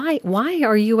 Why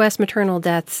are U.S. maternal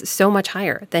deaths so much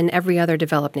higher than every other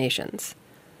developed nations?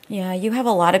 Yeah, you have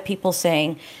a lot of people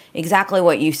saying exactly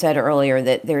what you said earlier,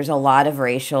 that there's a lot of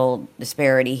racial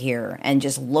disparity here, and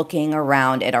just looking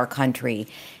around at our country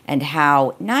and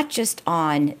how not just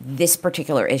on this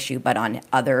particular issue, but on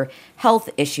other health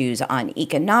issues, on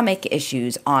economic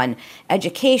issues, on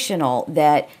educational,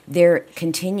 that there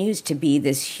continues to be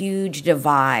this huge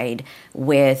divide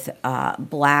with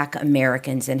Black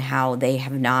Americans and how they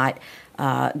have not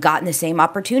gotten the same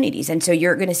opportunities. And so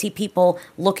you're going to see people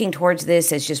looking towards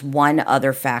this as just one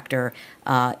other factor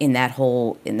in that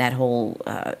whole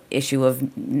issue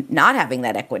of not having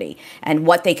that equity and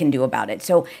what they can do about it.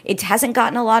 So it hasn't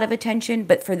gotten a lot of attention,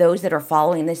 but for those that are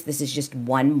following this, this is just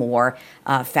one more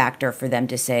factor for them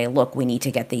to say, look, we need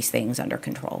to get these things under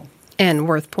control. And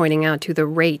worth pointing out, too, the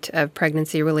rate of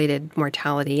pregnancy-related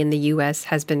mortality in the U.S.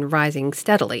 has been rising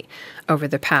steadily over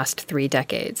the past 3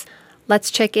 decades.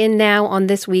 Let's check in now on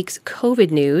this week's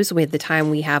COVID news with the time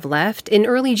we have left. In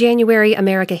early January,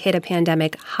 America hit a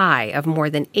pandemic high of more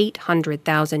than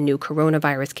 800,000 new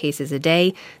coronavirus cases a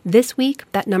day. This week,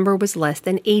 that number was less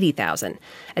than 80,000.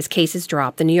 As cases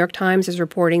drop, the New York Times is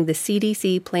reporting the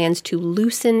CDC plans to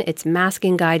loosen its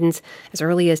masking guidance as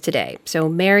early as today. So,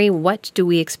 Mary, what do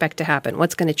we expect to happen?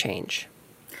 What's going to change?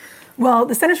 Well,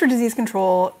 the Centers for Disease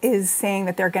Control is saying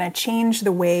that they're going to change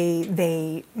the way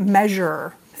they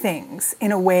measure things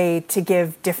in a way to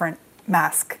give different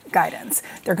mask guidance.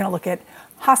 They're going to look at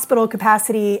hospital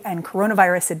capacity and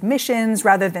coronavirus admissions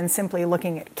rather than simply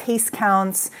looking at case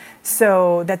counts,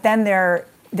 so that then their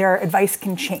advice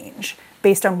can change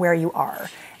based on where you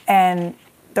are. And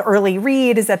the early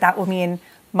read is that will mean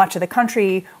much of the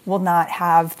country will not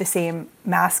have the same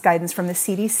mask guidance from the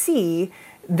CDC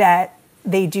that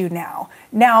they do now.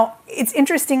 Now, it's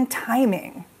interesting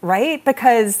timing, right?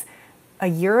 Because a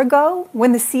year ago,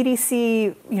 when the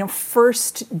CDC,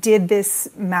 first did this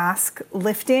mask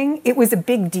lifting, it was a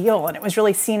big deal, and it was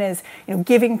really seen as,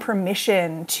 giving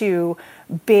permission to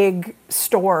big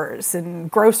stores and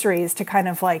groceries to kind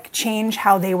of like change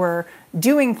how they were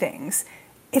doing things.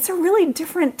 It's a really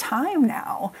different time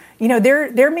now.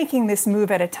 They're making this move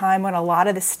at a time when a lot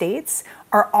of the states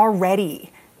are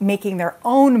already making their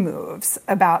own moves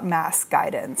about mask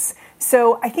guidance.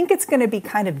 So I think it's going to be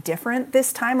kind of different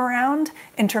this time around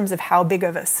in terms of how big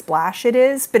of a splash it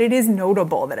is, but it is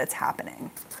notable that it's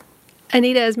happening.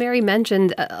 Anita, as Mary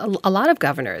mentioned, a lot of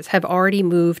governors have already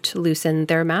moved to loosen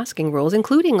their masking rules,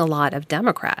 including a lot of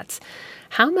Democrats.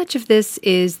 How much of this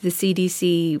is the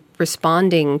CDC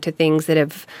responding to things that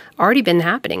have already been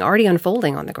happening, already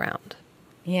unfolding on the ground?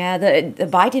 Yeah, the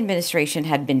Biden administration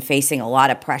had been facing a lot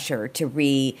of pressure to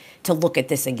look at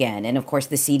this again. And of course,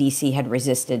 the CDC had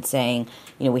resisted, saying,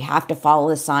 we have to follow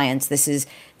the science. This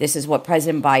is what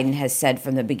President Biden has said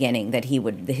from the beginning, that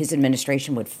his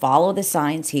administration would follow the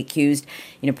science. He accused,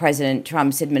 President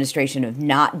Trump's administration of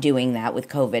not doing that with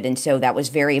COVID. And so that was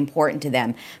very important to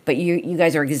them. But you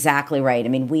guys are exactly right. I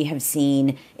mean, we have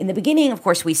seen in the beginning, of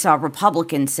course, we saw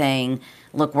Republicans saying,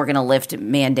 look, we're going to lift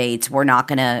mandates. We're not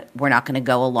going to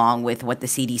go along with what the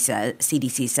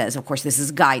CDC says. Of course, this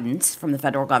is guidance from the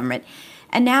federal government.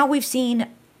 And now we've seen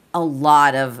a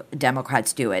lot of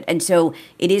Democrats do it. And so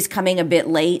it is coming a bit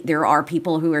late. There are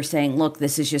people who are saying, look,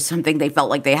 this is just something they felt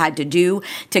like they had to do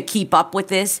to keep up with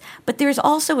this. But there's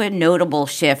also a notable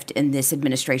shift in this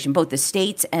administration, both the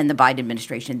states and the Biden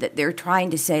administration, that they're trying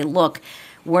to say, look,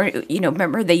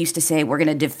 remember they used to say, we're going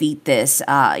to defeat this,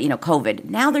 COVID.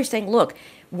 Now they're saying, look,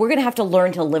 we're going to have to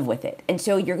learn to live with it. And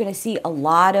so you're going to see a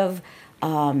lot of,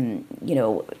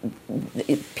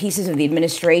 pieces of the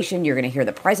administration. You're going to hear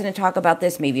the president talk about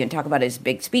this, maybe even talk about his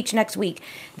big speech next week,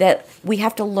 that we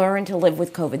have to learn to live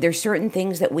with COVID. There's certain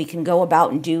things that we can go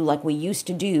about and do like we used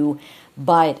to do,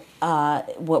 but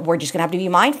we're just going to have to be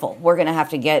mindful. We're going to have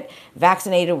to get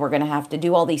vaccinated. We're going to have to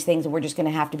do all these things, and we're just going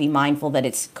to have to be mindful that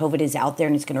COVID is out there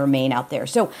and it's going to remain out there.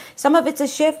 So some of it's a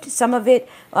shift. Some of it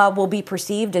will be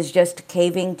perceived as just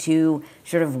caving to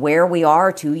sort of where we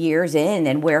are 2 years in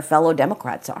and where fellow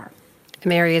Democrats are.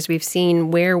 Mary, as we've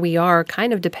seen, where we are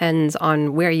kind of depends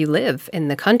on where you live in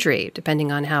the country,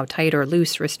 depending on how tight or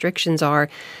loose restrictions are.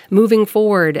 Moving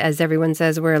forward, as everyone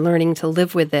says, we're learning to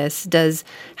live with this. Does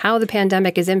how the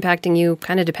pandemic is impacting you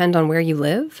kind of depend on where you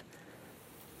live?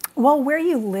 Well, where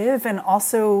you live and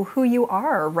also who you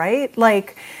are, right?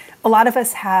 Like, a lot of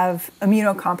us have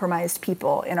immunocompromised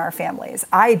people in our families.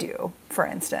 I do, for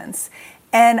instance.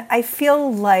 And I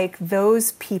feel like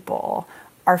those people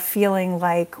are feeling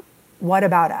like, what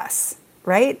about us,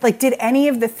 right? Like, did any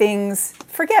of the things,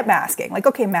 forget masking, like,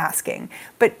 okay, masking,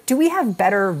 but do we have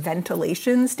better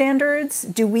ventilation standards?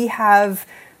 Do we have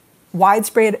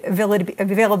widespread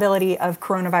availability of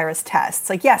coronavirus tests.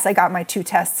 Like, yes, I got my 2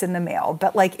 tests in the mail,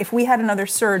 but like if we had another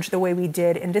surge the way we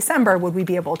did in December, would we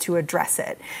be able to address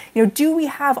it? Do we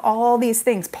have all these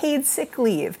things, paid sick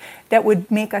leave, that would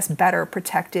make us better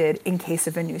protected in case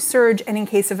of a new surge and in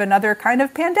case of another kind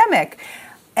of pandemic?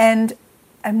 And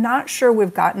I'm not sure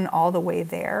we've gotten all the way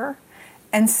there.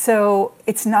 And so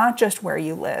it's not just where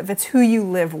you live, it's who you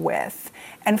live with.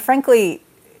 And frankly,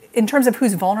 in terms of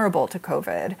who's vulnerable to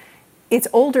COVID, it's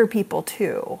older people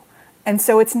too. And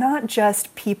so it's not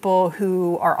just people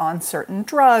who are on certain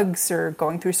drugs or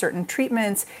going through certain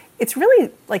treatments. It's really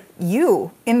like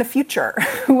you in the future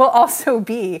who will also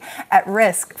be at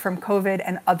risk from COVID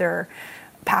and other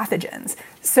pathogens.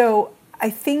 So I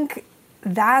think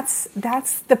that's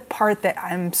the part that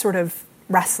I'm sort of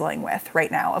wrestling with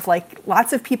right now, of like,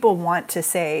 lots of people want to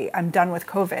say, I'm done with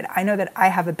COVID. I know that I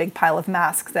have a big pile of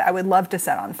masks that I would love to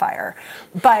set on fire,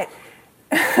 but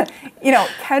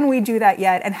can we do that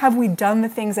yet? And have we done the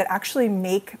things that actually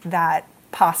make that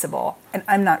possible? And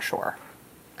I'm not sure.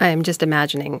 I am just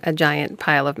imagining a giant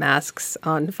pile of masks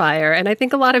on fire. And I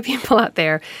think a lot of people out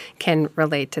there can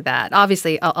relate to that.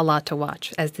 Obviously, a lot to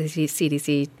watch as the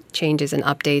CDC changes and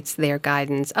updates their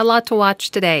guidance. A lot to watch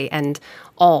today and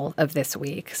all of this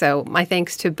week. So my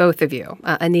thanks to both of you,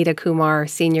 Anita Kumar,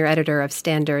 senior editor of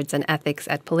Standards and Ethics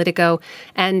at Politico,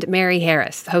 and Mary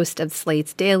Harris, host of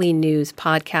Slate's daily news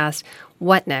podcast,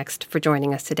 What Next, for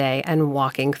joining us today and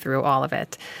walking through all of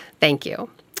it. Thank you.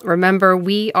 Remember,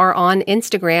 we are on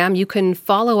Instagram. You can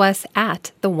follow us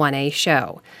at The 1A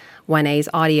Show. 1A's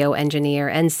audio engineer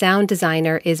and sound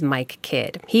designer is Mike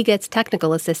Kidd. He gets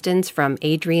technical assistance from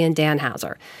Adrian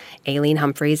Danhauser. Aileen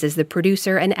Humphreys is the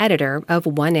producer and editor of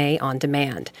 1A On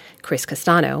Demand. Chris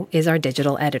Castano is our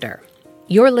digital editor.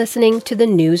 You're listening to the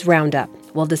News Roundup.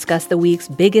 We'll discuss the week's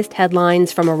biggest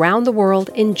headlines from around the world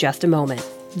in just a moment.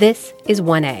 This is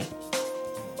 1A.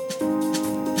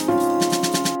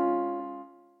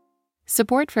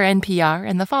 Support for NPR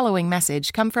and the following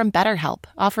message come from BetterHelp,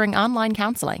 offering online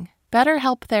counseling.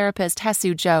 BetterHelp therapist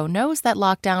Hesu Joe knows that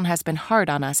lockdown has been hard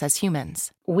on us as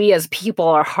humans. We as people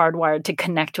are hardwired to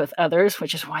connect with others,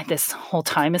 which is why this whole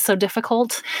time is so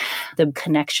difficult. The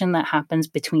connection that happens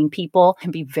between people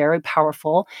can be very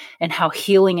powerful, and how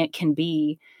healing it can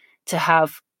be to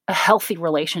have a healthy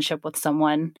relationship with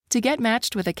someone. To get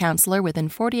matched with a counselor within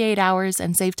 48 hours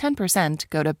and save 10%,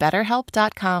 go to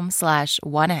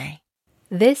betterhelp.com/1A.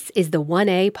 This is the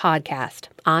 1A podcast.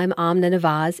 I'm Amna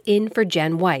Nawaz, in for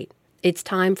Jen White. It's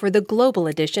time for the global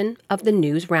edition of the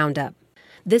News Roundup.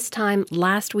 This time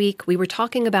last week, we were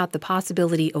talking about the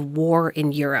possibility of war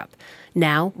in Europe.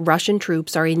 Now, Russian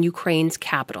troops are in Ukraine's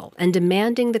capital and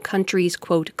demanding the country's,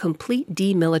 quote, complete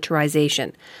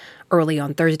demilitarization. Early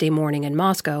on Thursday morning in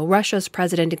Moscow, Russia's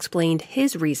president explained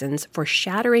his reasons for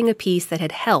shattering a peace that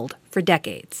had held for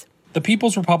decades. The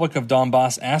People's Republic of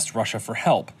Donbass asked Russia for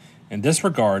help. In this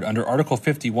regard, under Article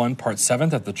 51, Part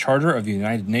 7 of the Charter of the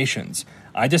United Nations,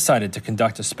 I decided to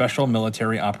conduct a special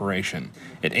military operation.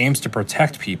 It aims to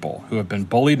protect people who have been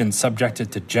bullied and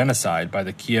subjected to genocide by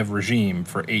the Kiev regime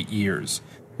for 8 years.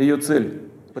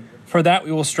 For that,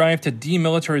 we will strive to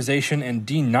demilitarization and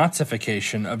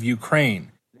denazification of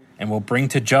Ukraine, and will bring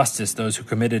to justice those who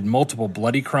committed multiple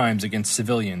bloody crimes against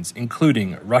civilians,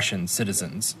 including Russian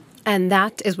citizens. And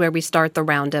that is where we start the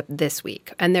roundup this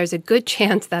week. And there's a good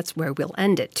chance that's where we'll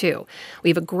end it, too.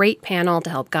 We have a great panel to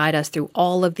help guide us through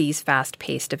all of these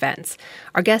fast-paced events.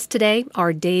 Our guests today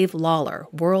are Dave Lawler,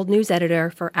 world news editor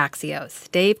for Axios.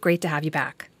 Dave, great to have you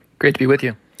back. Great to be with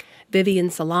you. Vivian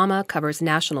Salama covers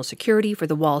national security for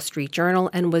the Wall Street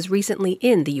Journal and was recently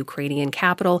in the Ukrainian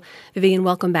capital. Vivian,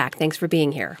 welcome back. Thanks for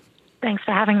being here. Thanks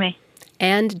for having me.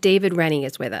 And David Rennie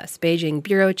is with us, Beijing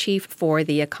bureau chief for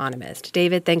The Economist.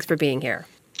 David, thanks for being here.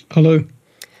 Hello.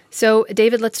 So,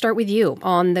 David, let's start with you.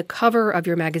 On the cover of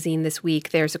your magazine this week,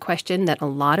 there's a question that a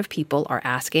lot of people are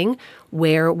asking.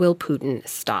 Where will Putin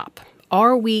stop?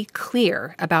 Are we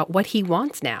clear about what he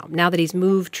wants now that he's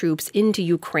moved troops into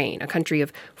Ukraine, a country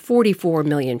of 44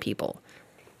 million people?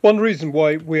 One reason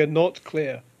why we are not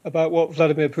clear about what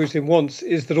Vladimir Putin wants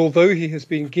is that although he has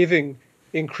been giving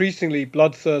increasingly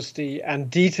bloodthirsty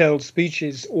and detailed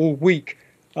speeches all week,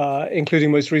 including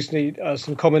most recently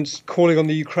some comments calling on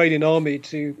the Ukrainian army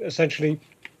to essentially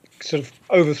sort of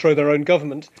overthrow their own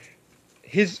government.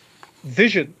 His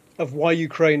vision of why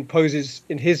Ukraine poses,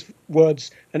 in his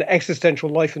words, an existential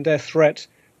life and death threat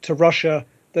to Russia,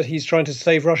 that he's trying to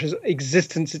save Russia's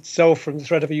existence itself from the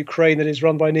threat of a Ukraine that is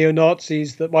run by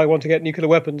neo-Nazis that might want to get nuclear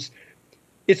weapons.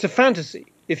 It's a fantasy.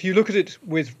 If you look at it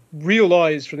with real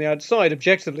eyes from the outside,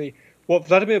 objectively, what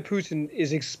Vladimir Putin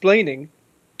is explaining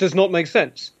does not make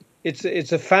sense.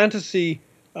 it's a fantasy,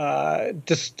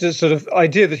 just sort of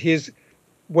idea that he is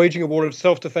waging a war of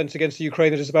self-defense against the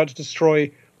Ukraine that is about to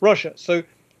destroy Russia. So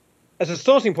as a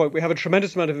starting point, we have a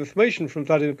tremendous amount of information from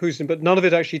Vladimir Putin, but none of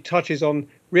it actually touches on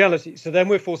reality. So then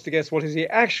we're forced to guess, what is he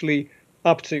actually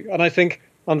up to? And I think,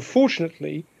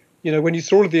 unfortunately, when you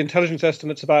saw all of the intelligence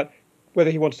estimates about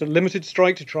whether he wants a limited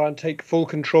strike to try and take full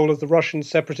control of the Russian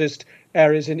separatist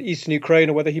areas in eastern Ukraine,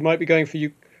 or whether he might be going for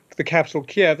the capital,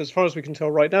 Kiev, as far as we can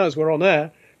tell right now as we're on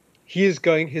air, his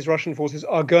Russian forces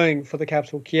are going for the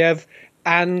capital, Kiev,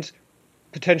 and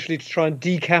potentially to try and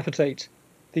decapitate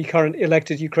the current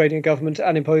elected Ukrainian government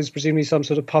and impose presumably some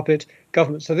sort of puppet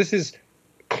government. So this is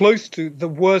close to the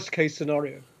worst case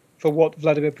scenario for what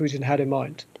Vladimir Putin had in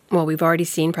mind. Well, we've already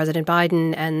seen President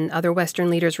Biden and other Western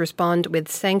leaders respond with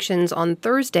sanctions. On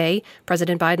Thursday,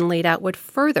 President Biden laid out what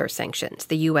further sanctions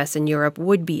the U.S. and Europe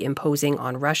would be imposing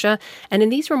on Russia. And in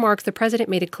these remarks, the president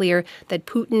made it clear that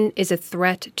Putin is a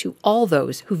threat to all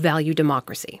those who value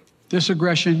democracy. This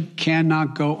aggression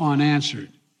cannot go unanswered.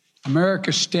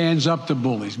 America stands up to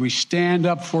bullies. We stand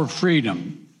up for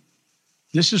freedom.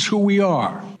 This is who we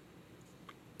are.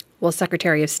 Well,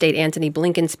 Secretary of State Antony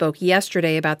Blinken spoke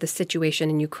yesterday about the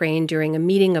situation in Ukraine during a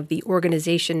meeting of the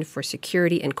Organization for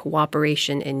Security and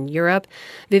Cooperation in Europe.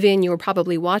 Vivian, you were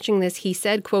probably watching this. He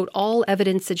said, quote, all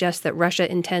evidence suggests that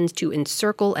Russia intends to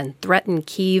encircle and threaten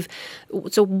Kyiv.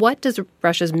 So what does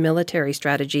Russia's military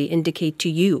strategy indicate to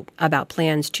you about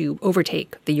plans to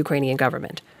overtake the Ukrainian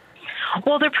government?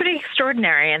 Well, they're pretty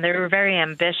extraordinary and they're very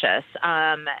ambitious.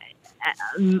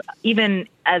 Even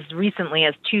as recently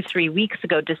as 2-3 weeks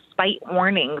ago, despite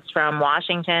warnings from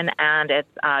Washington and its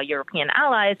European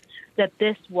allies that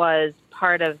this was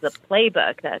part of the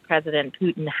playbook that President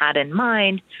Putin had in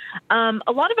mind,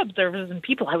 a lot of observers and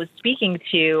people I was speaking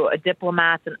to,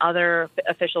 diplomats and other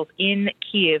officials in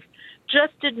Kyiv,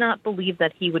 just did not believe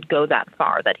that he would go that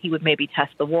far, that he would maybe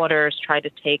test the waters, try to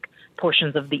take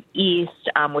portions of the east,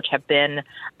 which have been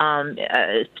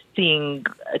seeing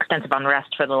extensive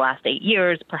unrest for the last 8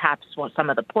 years, perhaps some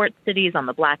of the port cities on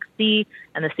the Black Sea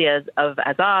and the Sea of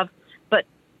Azov, but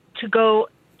to go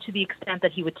to the extent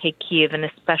that he would take Kyiv, and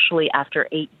especially after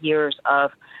 8 years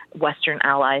of Western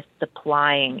allies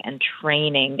supplying and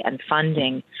training and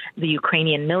funding the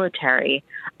Ukrainian military,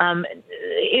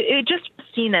 it just was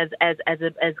seen as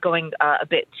going a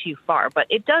bit too far. But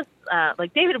it does,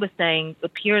 like David was saying,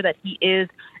 appear that he is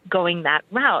going that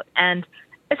route. And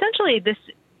essentially this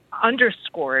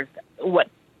underscores what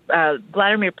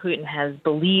Vladimir Putin has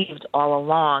believed all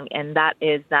along, and that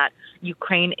is that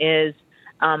Ukraine is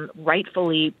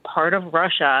rightfully part of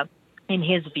Russia in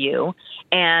his view,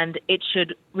 and it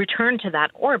should return to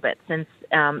that orbit since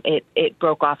it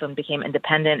broke off and became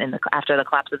independent after the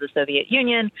collapse of the Soviet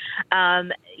Union.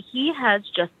 He has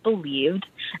just believed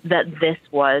that this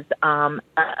was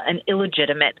an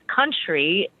illegitimate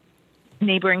country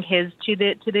neighboring his to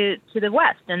the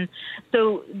west, and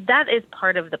so that is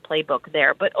part of the playbook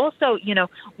there. But also,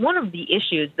 one of the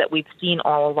issues that we've seen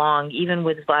all along, even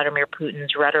with Vladimir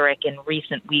Putin's rhetoric in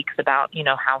recent weeks about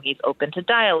how he's open to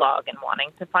dialogue and wanting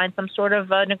to find some sort of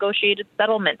negotiated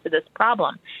settlement to this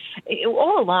problem,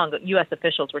 all along U.S.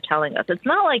 officials were telling us it's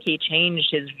not like he changed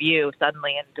his view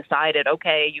suddenly and decided,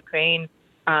 okay, Ukraine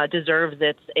deserves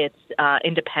its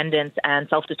independence and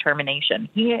self-determination.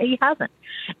 He hasn't.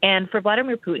 And for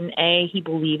Vladimir Putin, A, he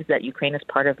believes that Ukraine is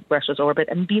part of Russia's orbit,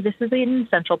 and B, this is an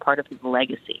essential part of his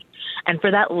legacy. And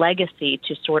for that legacy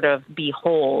to sort of be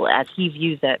whole, as he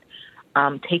views it,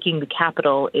 taking the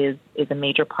capital is a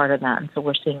major part of that. And so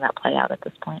we're seeing that play out at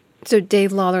this point. So,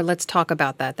 Dave Lawler, let's talk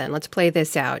about that then. Let's play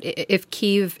this out. If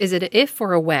Kyiv, is it an if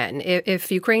or a when?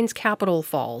 If Ukraine's capital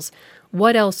falls,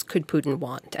 what else could Putin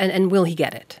want? And will he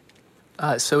get it?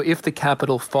 So if the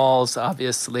capital falls,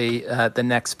 obviously, the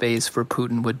next phase for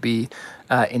Putin would be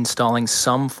installing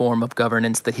some form of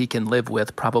governance that he can live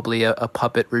with, probably a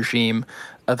puppet regime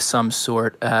of some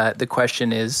sort. The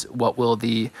question is, what will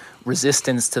the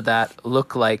resistance to that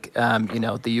look like?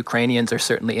 The Ukrainians are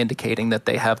certainly indicating that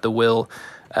they have the will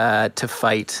to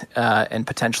fight and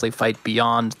potentially fight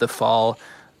beyond the fall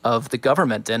of the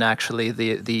government. And actually,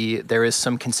 there is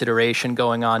some consideration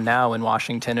going on now in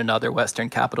Washington and other Western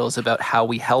capitals about how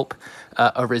we help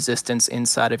a resistance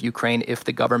inside of Ukraine if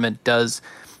the government does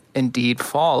indeed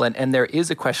fall. And there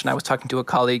is a question. I was talking to a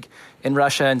colleague in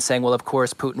Russia and saying, well, of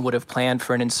course, Putin would have planned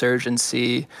for an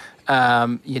insurgency.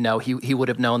 He would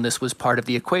have known this was part of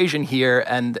the equation here.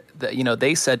 And,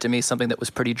 they said to me something that was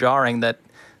pretty jarring, that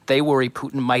they worry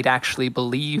Putin might actually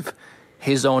believe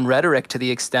his own rhetoric to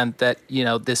the extent that,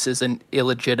 this is an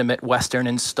illegitimate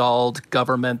Western-installed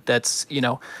government that's,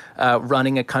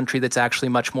 running a country that's actually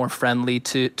much more friendly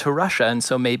to Russia. And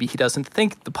so maybe he doesn't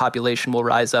think the population will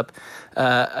rise up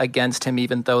against him,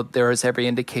 even though there is every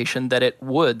indication that it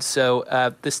would. So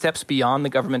the steps beyond the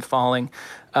government falling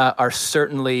are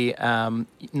certainly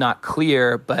not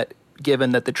clear, but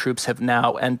given that the troops have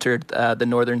now entered the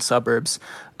northern suburbs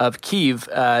of Kyiv,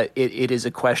 it is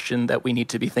a question that we need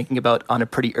to be thinking about on a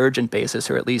pretty urgent basis,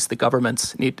 or at least the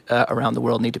governments around the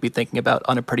world need to be thinking about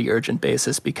on a pretty urgent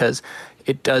basis, because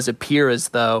it does appear as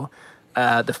though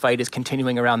the fight is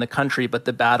continuing around the country, but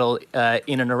the battle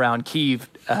in and around Kyiv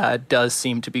does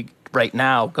seem to be right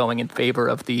now going in favor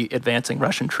of the advancing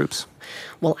Russian troops.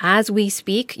 Well, as we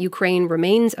speak, Ukraine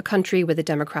remains a country with a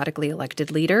democratically elected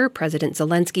leader. President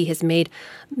Zelensky has made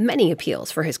many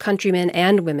appeals for his countrymen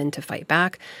and women to fight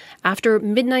back. After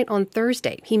midnight on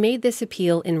Thursday, he made this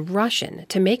appeal in Russian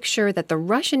to make sure that the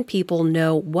Russian people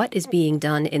know what is being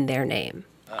done in their name.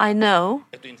 I know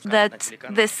that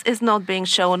this is not being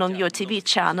shown on your TV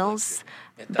channels,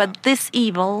 but this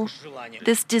evil,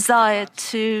 this desire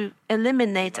to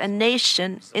eliminate a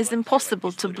nation is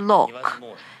impossible to block.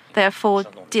 Therefore,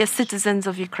 dear citizens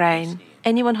of Ukraine,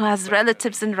 anyone who has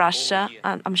relatives in Russia,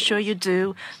 and I'm sure you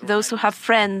do, those who have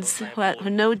friends who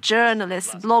know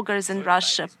journalists, bloggers in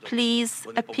Russia, please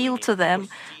appeal to them.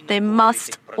 They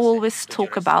must always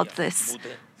talk about this.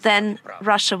 Then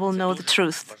Russia will know the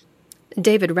truth.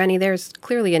 David Rennie, there's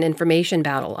clearly an information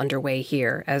battle underway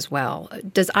here as well.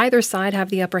 Does either side have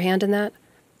the upper hand in that?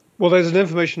 Well, there's an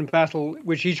information battle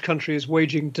which each country is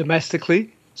waging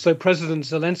domestically. So President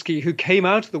Zelensky, who came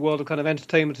out of the world of kind of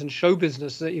entertainment and show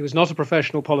business, he was not a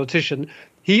professional politician.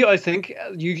 I think,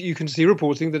 you can see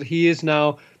reporting that he is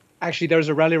now, actually there is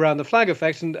a rally around the flag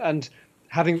effect, and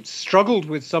having struggled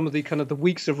with some of the kind of the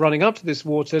weeks of running up to this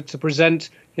war to present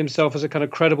himself as a kind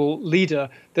of credible leader,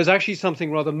 there's actually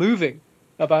something rather moving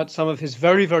about some of his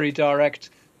very, very direct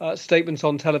statements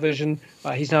on television.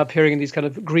 He's now appearing in these kind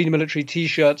of green military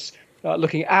T-shirts,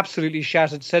 looking absolutely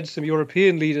shattered, said to some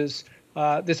European leaders,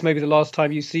 this may be the last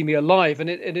time you see me alive. And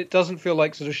it doesn't feel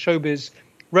like sort of showbiz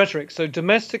rhetoric. So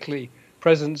domestically,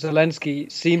 President Zelensky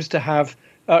seems to have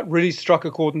really struck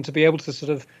a chord and to be able to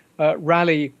sort of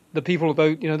rally the people,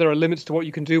 although, there are limits to what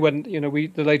you can do when,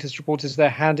 the latest report is they're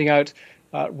handing out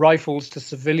rifles to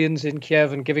civilians in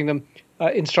Kiev and giving them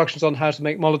instructions on how to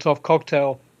make Molotov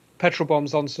cocktail petrol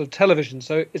bombs on sort of television.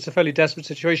 So it's a fairly desperate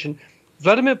situation.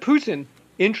 Vladimir Putin,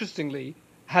 interestingly,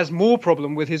 has more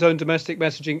problem with his own domestic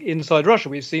messaging inside Russia.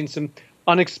 We've seen some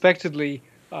unexpectedly,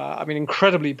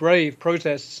 incredibly brave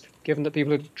protests, given that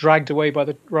people are dragged away by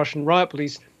the Russian riot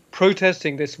police,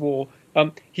 protesting this war.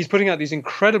 He's putting out these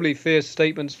incredibly fierce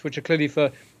statements, which are clearly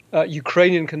for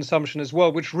Ukrainian consumption as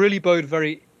well, which really bode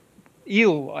very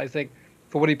ill, I think,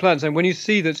 for what he plans. And when you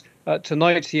see that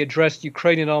tonight he addressed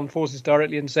Ukrainian armed forces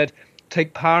directly and said,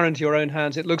 take power into your own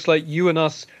hands, it looks like you and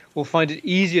us will find it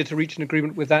easier to reach an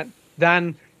agreement with that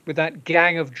than with that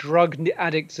gang of drug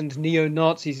addicts and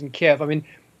neo-Nazis in Kiev. I mean,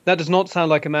 that does not sound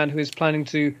like a man who is planning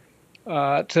to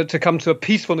come to a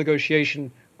peaceful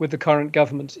negotiation with the current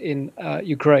government in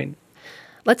Ukraine.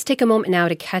 Let's take a moment now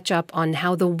to catch up on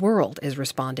how the world is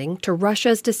responding to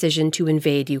Russia's decision to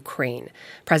invade Ukraine.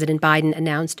 President Biden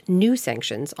announced new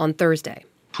sanctions on Thursday.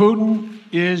 Putin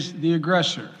is the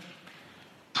aggressor.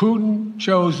 Putin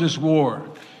chose this war,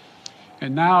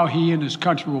 and now he and his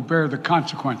country will bear the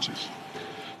consequences.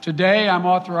 Today, I'm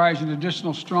authorizing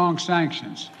additional strong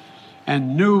sanctions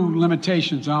and new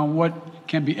limitations on what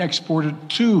can be exported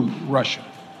to Russia.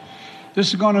 This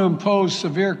is going to impose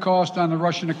severe cost on the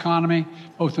Russian economy,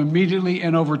 both immediately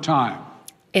and over time.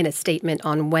 In a statement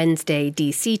on Wednesday,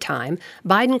 D.C. time,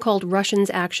 Biden called Russians'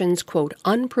 actions, quote,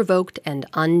 unprovoked and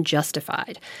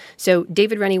unjustified. So,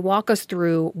 David Rennie, walk us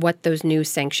through what those new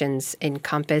sanctions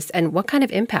encompass and what kind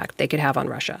of impact they could have on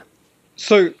Russia.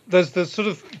 So there's the sort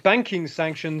of banking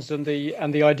sanctions and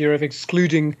the idea of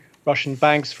excluding Russian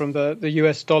banks from the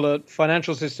US dollar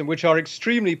financial system, which are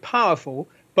extremely powerful,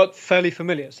 but fairly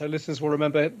familiar. So listeners will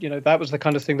remember, that was the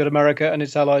kind of thing that America and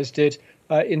its allies did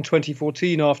in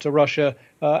 2014 after Russia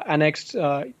annexed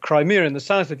Crimea in the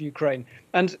south of Ukraine.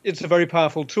 And it's a very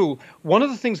powerful tool. One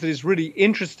of the things that is really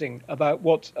interesting about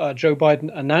what Joe Biden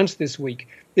announced this week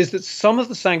is that some of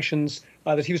the sanctions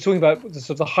that he was talking about, the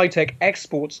sort of the high-tech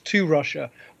exports to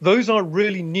Russia, those are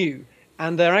really new.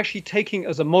 And they're actually taking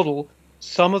as a model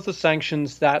some of the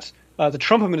sanctions that the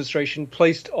Trump administration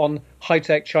placed on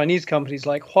high-tech Chinese companies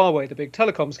like Huawei, the big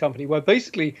telecoms company, where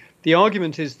basically the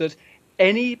argument is that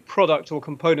any product or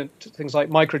component, things like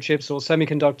microchips or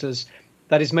semiconductors,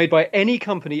 that is made by any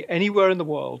company anywhere in the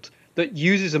world that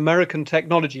uses American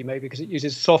technology, maybe because it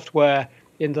uses software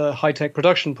in the high-tech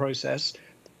production process,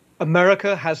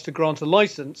 America has to grant a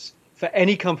license for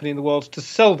any company in the world to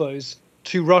sell those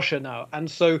to Russia now. And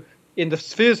so in the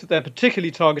spheres that they're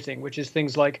particularly targeting, which is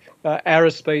things like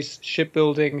aerospace,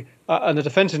 shipbuilding, and the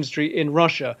defense industry in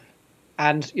Russia,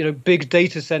 and big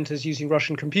data centers using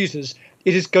Russian computers,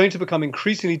 it is going to become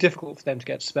increasingly difficult for them to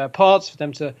get spare parts, for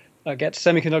them to get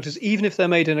semiconductors, even if they're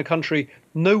made in a country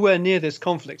nowhere near this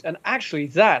conflict. And actually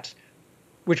that,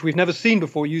 which we've never seen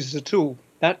before used as a tool,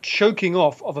 that choking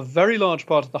off of a very large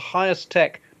part of the highest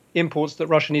tech imports that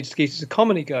Russia needs to keep its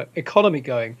economy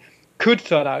going, could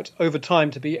turn out over time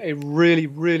to be a really,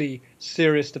 really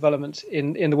serious development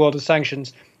in the world of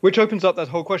sanctions, which opens up that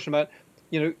whole question about,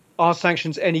 are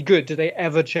sanctions any good? Do they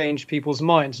ever change people's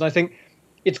minds? And I think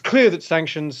it's clear that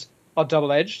sanctions are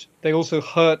double-edged. They also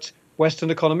hurt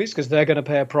Western economies because they're going to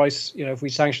pay a price. If we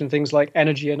sanction things like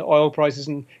energy and oil prices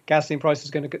and gasoline prices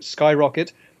are going to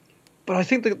skyrocket. But I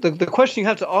think the question you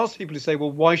have to ask people who say,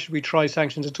 well, why should we try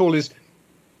sanctions at all is,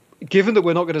 given that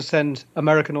we're not going to send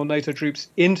American or NATO troops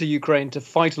into Ukraine to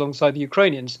fight alongside the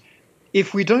Ukrainians,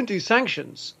 if we don't do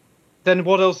sanctions, then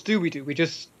what else do we do?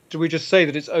 Do we just say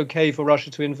that it's okay for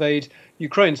Russia to invade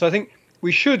Ukraine? So I think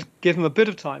we should give them a bit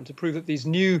of time to prove that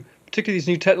particularly these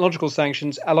new technological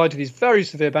sanctions allied to these very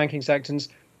severe banking sanctions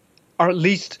are at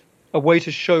least a way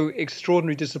to show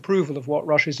extraordinary disapproval of what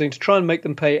Russia is doing, to try and make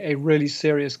them pay a really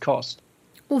serious cost.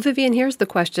 Well, Vivian, here's the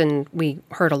question we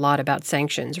heard a lot about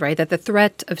sanctions, right? That the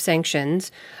threat of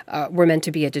sanctions were meant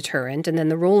to be a deterrent, and then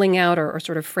the rolling out are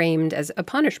sort of framed as a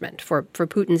punishment for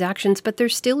Putin's actions. But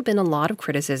there's still been a lot of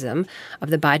criticism of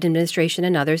the Biden administration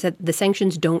and others that the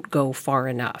sanctions don't go far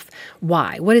enough.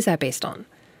 Why? What is that based on?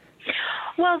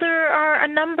 Well, there are a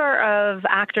number of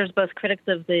actors, both critics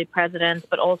of the president,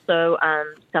 but also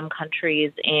some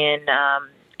countries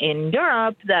in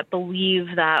Europe that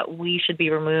believe that we should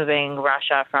be removing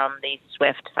Russia from the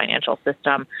SWIFT financial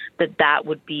system, that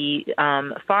would be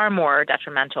far more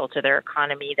detrimental to their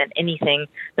economy than anything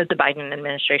that the Biden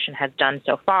administration has done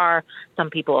so far. Some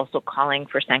people also calling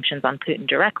for sanctions on Putin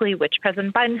directly, which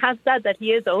President Biden has said that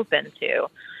he is open to.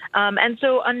 And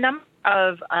so a number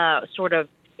of sort of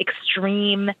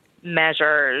extreme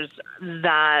measures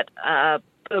that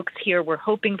folks here were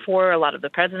hoping for, a lot of the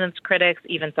president's critics,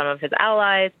 even some of his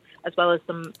allies, as well as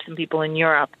some people in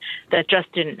Europe, that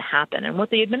just didn't happen. And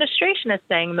what the administration is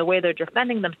saying, the way they're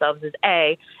defending themselves is,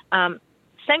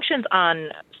 sanctions on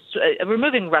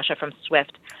removing Russia from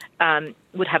SWIFT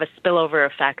would have a spillover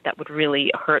effect that would really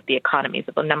hurt the economies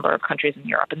of a number of countries in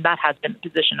Europe. And that has been the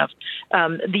position of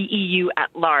the EU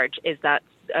at large, is that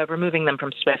removing them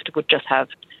from SWIFT would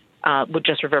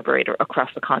just reverberate across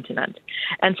the continent.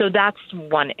 And so that's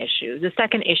one issue. The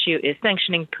second issue is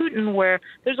sanctioning Putin, where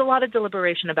there's a lot of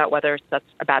deliberation about whether that's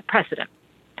a bad precedent.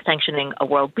 Sanctioning a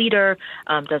world leader,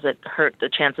 does it hurt the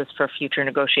chances for future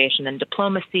negotiation and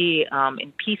diplomacy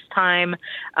in peacetime?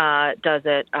 Does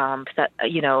it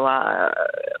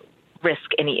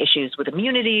risk any issues with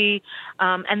immunity?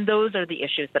 And those are the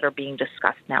issues that are being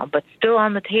discussed now, but still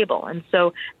on the table. And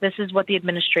so this is what the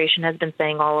administration has been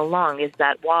saying all along, is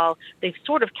that while they've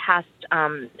sort of cast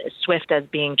SWIFT as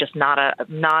being just not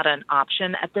an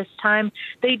option at this time,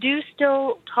 they do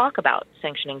still talk about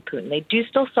sanctioning Putin. They do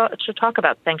still talk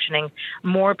about sanctioning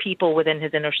more people within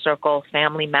his inner circle,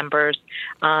 family members.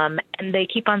 And they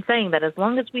keep on saying that as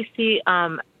long as we see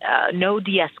no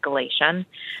de-escalation,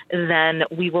 then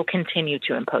we will continue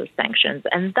to impose sanctions.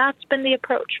 And that's been the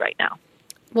approach right now.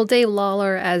 Well, Dave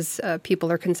Lawler, as people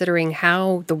are considering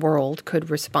how the world could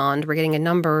respond, we're getting a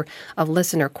number of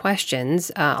listener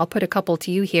questions. I'll put a couple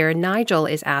to you here. Nigel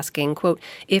is asking, quote,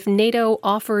 if NATO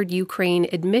offered Ukraine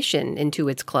admission into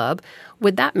its club,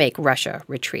 would that make Russia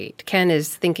retreat? Ken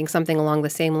is thinking something along the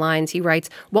same lines. He writes,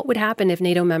 what would happen if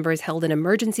NATO members held an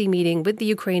emergency meeting with the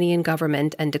Ukrainian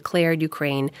government and declared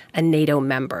Ukraine a NATO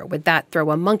member? Would that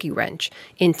throw a monkey wrench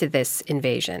into this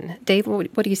invasion? Dave,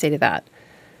 what do you say to that?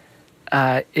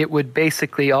 It would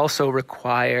basically also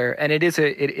require, and it is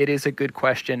a good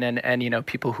question, and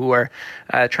people who are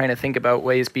trying to think about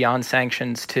ways beyond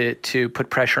sanctions to put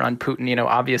pressure on Putin.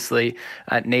 Obviously,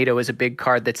 NATO is a big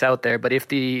card that's out there. But if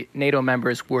the NATO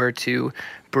members were to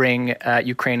bring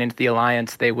Ukraine into the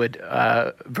alliance, they would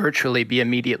virtually be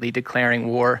immediately declaring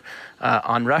war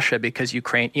on Russia, because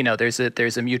Ukraine, there's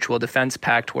a mutual defense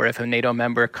pact where if a NATO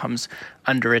member comes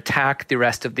under attack, the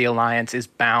rest of the alliance is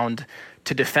bound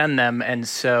to defend them. And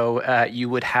so you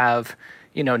would have,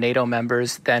 NATO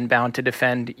members then bound to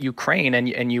defend Ukraine,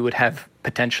 and you would have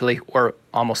potentially or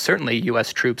almost certainly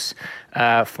U.S. troops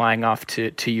flying off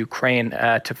to Ukraine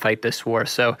to fight this war.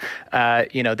 So,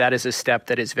 that is a step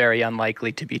that is very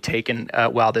unlikely to be taken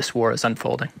while this war is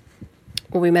unfolding.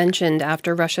 Well, we mentioned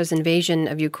after Russia's invasion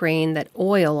of Ukraine that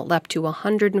oil leapt to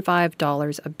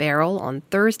 $105 a barrel on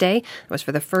Thursday. It was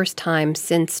for the first time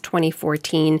since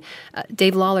 2014.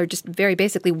 Dave Lawler, just very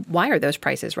basically, why are those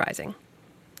prices rising?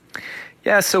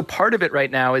 Yeah, so part of it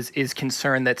right now is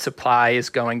concern that supply is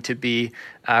going to be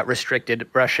restricted.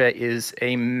 Russia is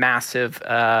a massive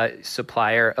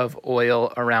supplier of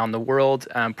oil around the world.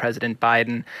 President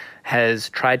Biden has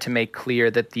tried to make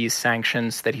clear that these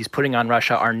sanctions that he's putting on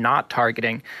Russia are not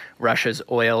targeting Russia's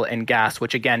oil and gas,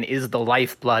 which again is the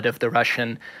lifeblood of the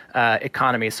Russian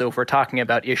economy. So if we're talking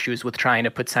about issues with trying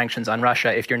to put sanctions on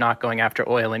Russia, if you're not going after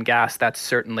oil and gas, that's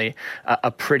certainly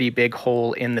a pretty big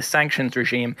hole in the sanctions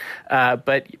regime.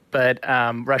 But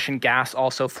Russian gas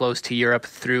also flows to Europe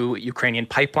through Ukrainian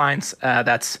pipelines.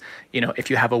 That's, if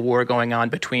you have a war going on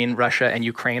between Russia and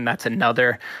Ukraine, that's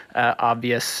another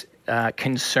obvious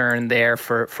concern there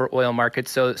for oil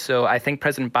markets. So I think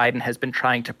President Biden has been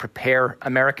trying to prepare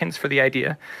Americans for the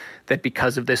idea that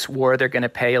because of this war, they're going to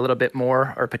pay a little bit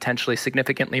more or potentially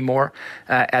significantly more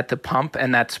at the pump.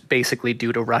 And that's basically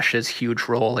due to Russia's huge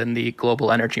role in the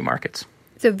global energy markets.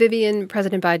 So, Vivian,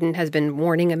 President Biden has been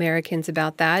warning Americans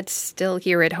about that. Still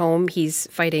here at home, he's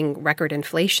fighting record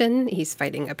inflation. He's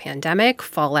fighting a pandemic,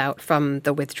 fallout from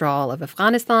the withdrawal of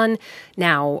Afghanistan,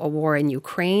 now a war in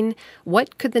Ukraine.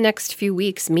 What could the next few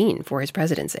weeks mean for his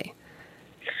presidency?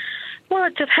 Well,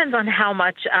 it depends on how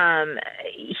much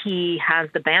he has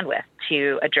the bandwidth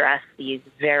to address these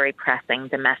very pressing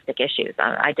domestic issues.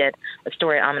 I did a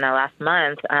story on Amina last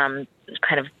month,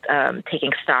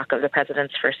 taking stock of the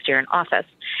president's first year in office,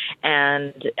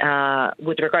 and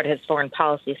with regard to his foreign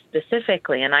policy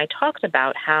specifically. And I talked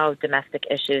about how domestic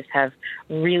issues have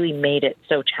really made it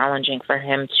so challenging for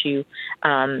him to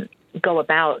go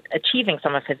about achieving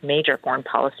some of his major foreign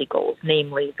policy goals,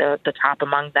 namely the top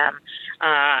among them,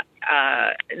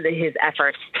 his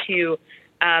efforts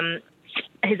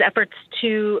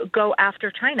to go after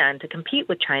China and to compete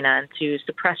with China and to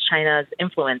suppress China's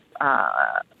influence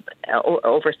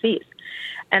overseas.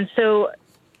 And so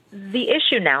the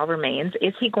issue now remains,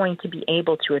 is he going to be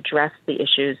able to address the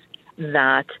issues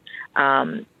that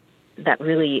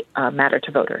really matter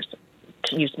to voters?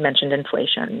 You mentioned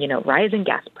inflation, rising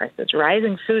gas prices,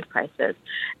 rising food prices.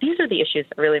 These are the issues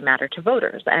that really matter to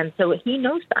voters. And so he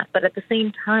knows that. But at the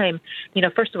same time,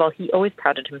 first of all, he always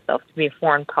touted himself to be a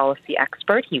foreign policy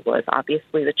expert. He was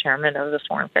obviously the chairman of the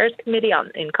Foreign Affairs Committee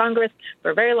in Congress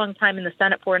for a very long time, in the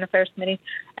Senate Foreign Affairs Committee.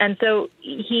 And so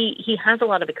he has a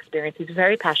lot of experience. He's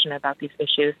very passionate about these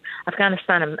issues.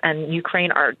 Afghanistan and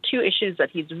Ukraine are two issues that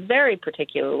he's very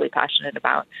particularly passionate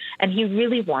about. And he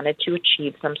really wanted to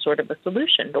achieve some sort of a solution.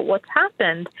 But what's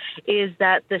happened is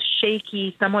that the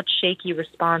somewhat shaky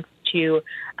response to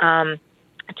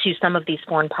some of these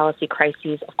foreign policy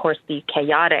crises, of course, the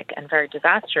chaotic and very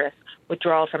disastrous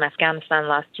withdrawal from Afghanistan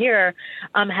last year,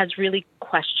 has really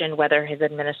questioned whether his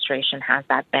administration has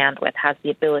that bandwidth, has the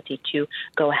ability to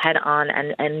go head on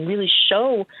and really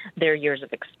show their years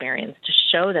of experience, to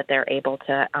show that they're able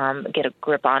to get a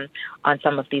grip on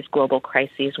some of these global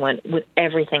crises with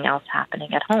everything else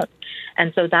happening at home.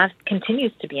 And so that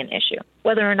continues to be an issue.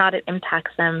 Whether or not it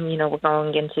impacts them, we're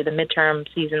going into the midterm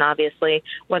season, obviously,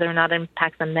 whether or not it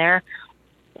impacts them there,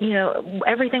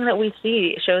 everything that we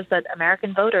see shows that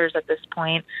American voters at this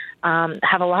point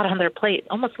have a lot on their plate,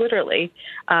 almost literally,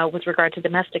 with regard to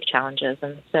domestic challenges.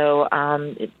 And so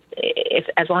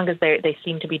as long as they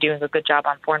seem to be doing a good job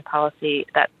on foreign policy,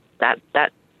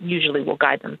 that usually will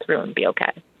guide them through and be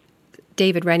okay.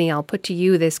 David Rennie, I'll put to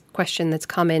you this question that's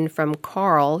come in from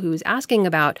Carl, who's asking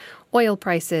about oil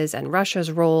prices and Russia's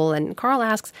role. And Carl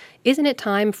asks, isn't it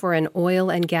time for an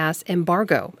oil and gas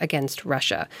embargo against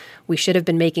Russia? We should have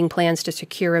been making plans to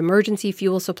secure emergency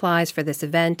fuel supplies for this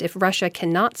event. If Russia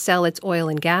cannot sell its oil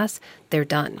and gas, they're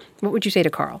done. What would you say to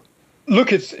Carl?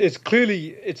 Look, it's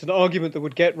clearly an argument that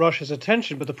would get Russia's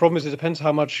attention, but the problem is it depends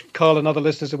how much Carl and other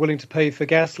listeners are willing to pay for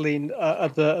gasoline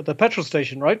at the petrol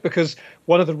station, right? Because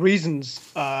one of the reasons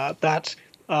that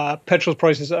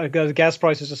gas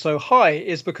prices are so high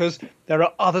is because there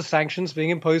are other sanctions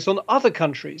being imposed on other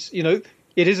countries.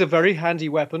 It is a very handy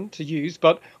weapon to use,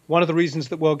 but one of the reasons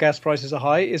that world gas prices are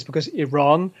high is because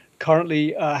Iran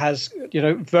currently has,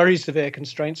 very severe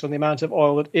constraints on the amount of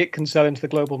oil that it can sell into the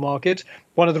global market.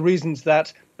 One of the reasons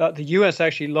that the US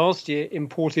actually last year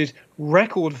imported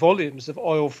record volumes of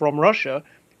oil from Russia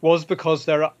was because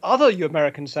there are other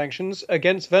American sanctions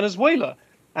against Venezuela.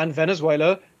 And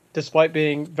Venezuela, despite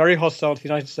being very hostile to the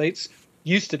United States,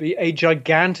 used to be a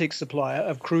gigantic supplier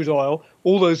of crude oil.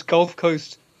 All those Gulf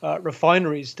Coast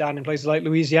refineries down in places like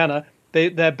Louisiana,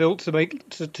 they're built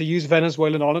to use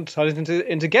Venezuelan oil and turn it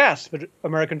into gas for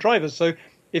American drivers. So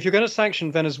if you're going to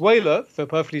sanction Venezuela for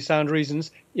perfectly sound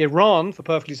reasons, Iran for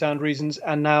perfectly sound reasons,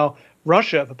 and now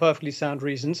Russia for perfectly sound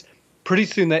reasons, pretty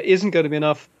soon there isn't going to be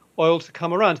enough oil to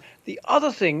come around. The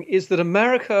other thing is that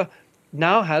America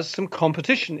now has some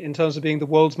competition in terms of being the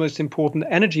world's most important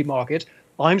energy market.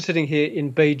 I'm sitting here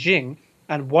in Beijing,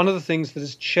 and one of the things that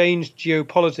has changed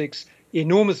geopolitics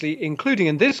enormously, including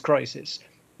in this crisis,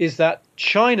 is that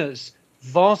China's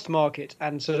vast market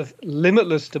and sort of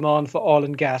limitless demand for oil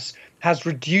and gas has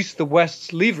reduced the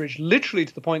West's leverage, literally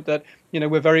to the point that,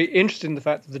 we're very interested in the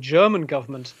fact that the German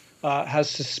government has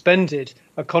suspended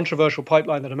a controversial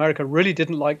pipeline that America really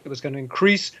didn't like, that was going to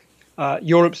increase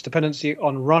Europe's dependency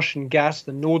on Russian gas,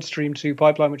 the Nord Stream 2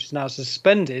 pipeline, which is now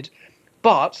suspended.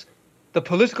 But the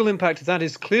political impact of that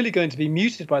is clearly going to be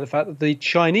muted by the fact that the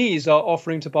Chinese are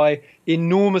offering to buy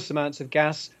enormous amounts of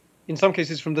gas, in some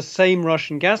cases from the same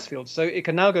Russian gas fields. So it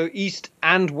can now go east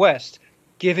and west,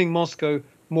 giving Moscow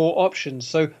more options.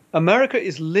 So America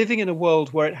is living in a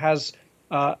world where it has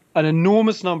an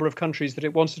enormous number of countries that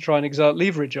it wants to try and exert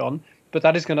leverage on, but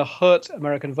that is going to hurt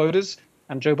American voters,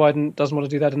 and Joe Biden doesn't want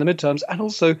to do that in the midterms. And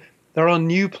also, there are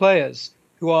new players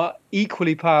who are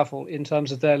equally powerful in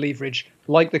terms of their leverage,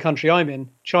 like the country I'm in,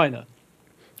 China.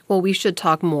 Well, we should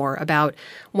talk more about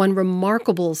one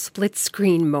remarkable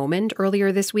split-screen moment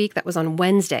earlier this week that was on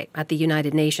Wednesday at the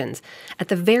United Nations. At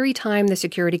the very time the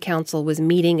Security Council was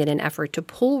meeting in an effort to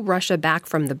pull Russia back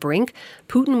from the brink,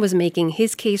 Putin was making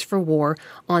his case for war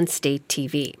on state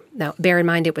TV. Now, bear in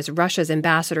mind, it was Russia's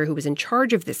ambassador who was in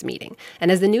charge of this meeting.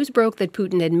 And as the news broke that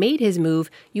Putin had made his move,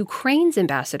 Ukraine's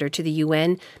ambassador to the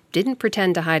UN didn't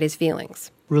pretend to hide his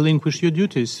feelings. Relinquish your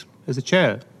duties as a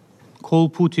chair.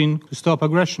 Call Putin to stop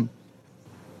aggression.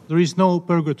 There is no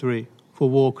purgatory for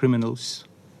war criminals.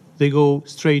 They go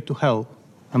straight to hell,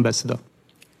 Ambassador.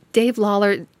 Dave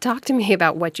Lawler, talk to me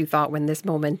about what you thought when this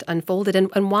moment unfolded,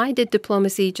 and why did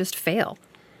diplomacy just fail?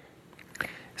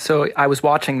 So I was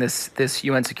watching this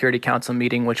UN Security Council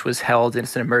meeting, which was held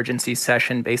as an emergency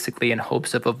session, basically in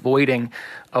hopes of avoiding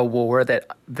a war. That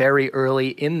very early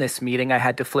in this meeting, I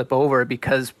had to flip over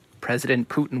because President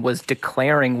Putin was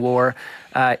declaring war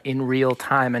in real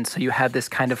time. And so you had this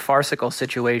kind of farcical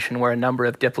situation where a number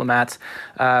of diplomats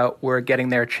were getting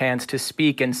their chance to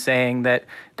speak and saying that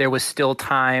there was still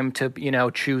time to,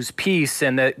 choose peace,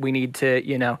 and that we need to,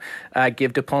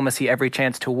 give diplomacy every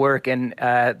chance to work. And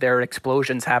there are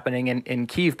explosions happening in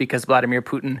Kyiv because Vladimir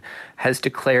Putin has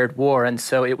declared war. And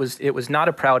so it was not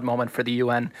a proud moment for the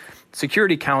UN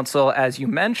Security Council. As you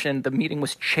mentioned, the meeting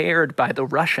was chaired by the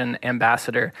Russian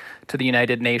ambassador to the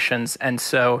United Nations. And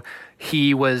so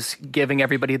he was giving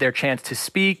everybody their chance to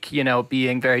speak,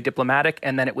 being very diplomatic.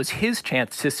 And then it was his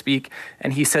chance to speak.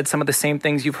 And he said some of the same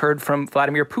things you've heard from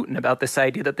Vladimir Putin about this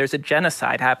idea that there's a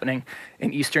genocide happening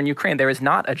in eastern Ukraine. There is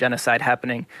not a genocide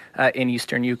happening in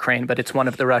eastern Ukraine, but it's one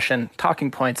of the Russian talking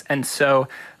points. And so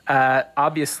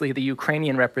obviously, the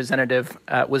Ukrainian representative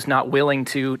was not willing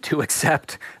to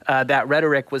accept that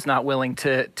rhetoric, was not willing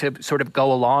to sort of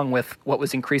go along with what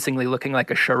was increasingly looking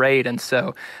like a charade. And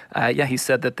so, he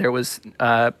said that there was,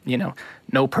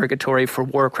 no purgatory for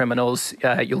war criminals.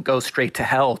 You'll go straight to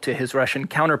hell, to his Russian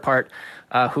counterpart,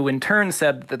 who in turn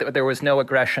said that there was no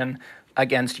aggression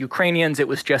against Ukrainians. It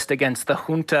was just against the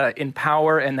junta in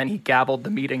power. And then he gavelled the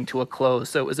meeting to a close.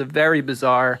 So it was a very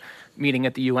bizarre meeting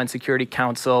at the UN Security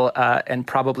Council, and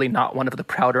probably not one of the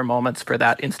prouder moments for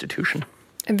that institution.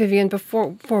 And Vivian,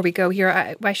 before we go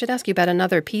here, I should ask you about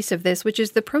another piece of this, which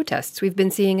is the protests we've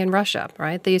been seeing in Russia,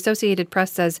 right? The Associated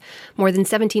Press says more than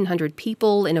 1,700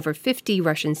 people in over 50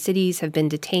 Russian cities have been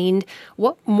detained.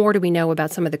 What more do we know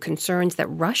about some of the concerns that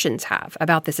Russians have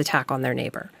about this attack on their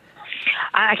neighbor?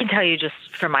 I can tell you just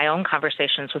from my own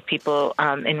conversations with people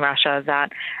in Russia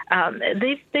that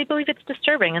they believe it's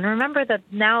disturbing. And remember that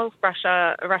now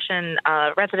Russian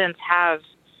residents have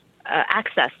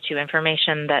access to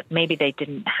information that maybe they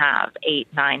didn't have 8,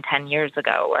 9, 10 years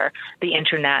ago, where the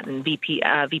internet and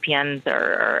VPNs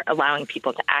are allowing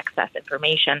people to access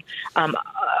information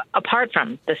apart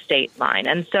from the state line.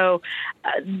 And so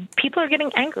people are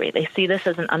getting angry. They see this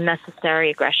as an unnecessary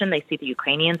aggression. They see the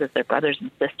Ukrainians as their brothers and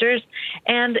sisters,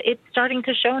 and it's starting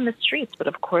to show in the streets. But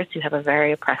of course, you have a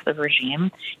very oppressive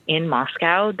regime in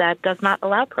Moscow that does not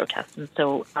allow protests. And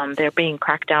so they're being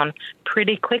cracked down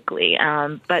pretty quickly.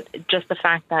 But just the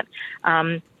fact that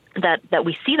that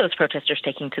we see those protesters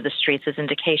taking to the streets is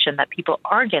indication that people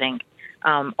are getting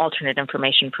alternate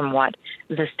information from what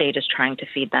the state is trying to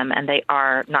feed them, and they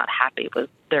are not happy with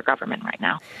their government right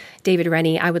now. David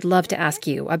Rennie, I would love to ask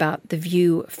you about the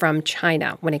view from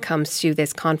China when it comes to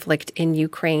this conflict in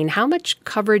Ukraine. How much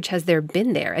coverage has there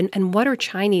been there, and what are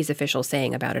Chinese officials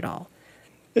saying about it all?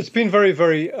 It's been very,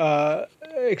 very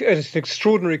it's an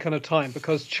extraordinary kind of time,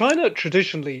 because China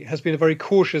traditionally has been a very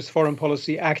cautious foreign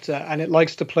policy actor, and it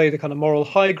likes to play the kind of moral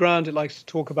high ground. It likes to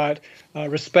talk about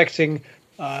respecting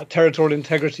territorial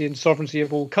integrity and sovereignty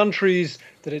of all countries,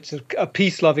 that it's a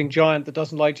peace-loving giant that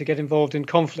doesn't like to get involved in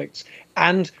conflicts.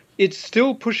 And it's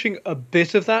still pushing a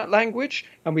bit of that language.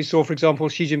 And we saw, for example,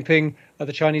 Xi Jinping,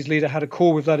 the Chinese leader, had a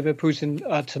call with Vladimir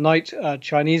Putin tonight,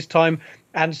 Chinese time,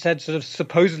 and said sort of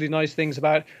supposedly nice things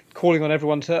about calling on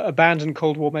everyone to abandon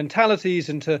Cold War mentalities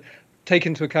and to take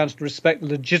into account and respect the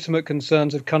legitimate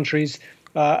concerns of countries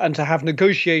and to have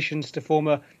negotiations to form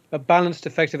a balanced,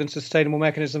 effective and sustainable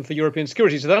mechanism for European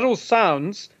security. So that all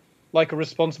sounds like a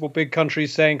responsible big country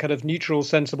saying kind of neutral,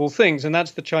 sensible things. And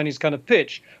that's the Chinese kind of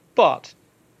pitch. But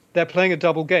they're playing a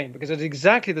double game, because at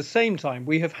exactly the same time,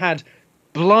 we have had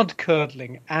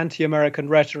blood-curdling anti-American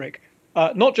rhetoric,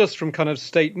 not just from kind of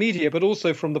state media, but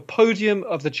also from the podium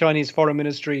of the Chinese Foreign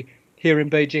Ministry here in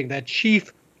Beijing. Their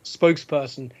chief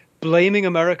spokesperson blaming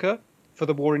America for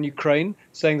the war in Ukraine,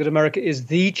 saying that America is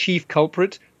the chief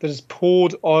culprit that has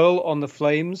poured oil on the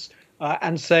flames,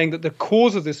 and saying that the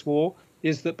cause of this war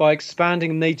is that by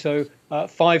expanding NATO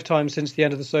 5 times since the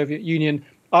end of the Soviet Union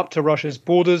up to Russia's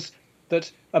borders,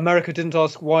 that America didn't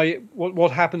ask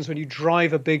what happens when you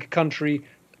drive a big country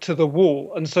to the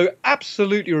wall. And so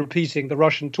absolutely repeating the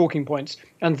Russian talking points.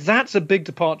 And that's a big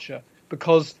departure,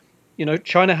 because,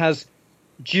 China has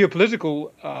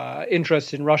geopolitical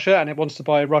interests in Russia, and it wants to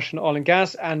buy Russian oil and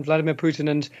gas, and Vladimir Putin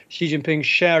and Xi Jinping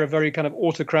share a very kind of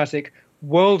autocratic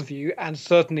worldview and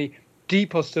certainly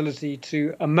deep hostility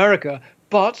to America.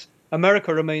 But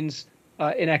America remains,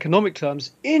 in economic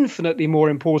terms, infinitely more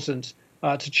important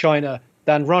to China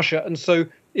than Russia. And so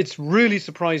it's really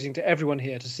surprising to everyone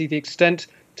here to see the extent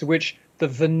to which the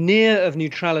veneer of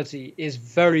neutrality is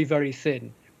very, very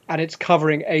thin, and it's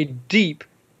covering a deep,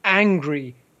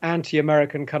 angry,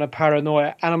 anti-American kind of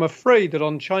paranoia. And I'm afraid that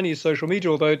on Chinese social media,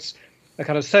 although it's a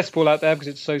kind of cesspool out there because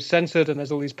it's so censored and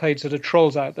there's all these paid sort of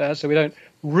trolls out there, so we don't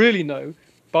really know,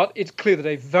 but it's clear that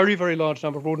a very, very large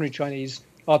number of ordinary Chinese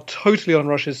are totally on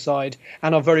Russia's side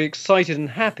and are very excited and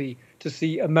happy to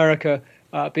see America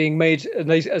being made,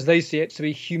 as they see it, to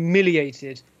be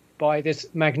humiliated by this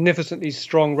magnificently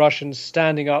strong Russians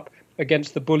standing up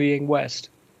against the bullying West.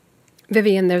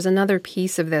 Vivian, there's another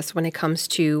piece of this when it comes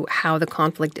to how the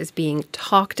conflict is being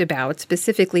talked about,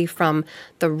 specifically from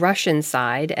the Russian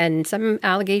side, and some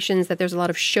allegations that there's a lot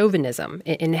of chauvinism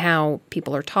in how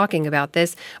people are talking about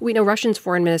this. We know Russia's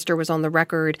foreign minister was on the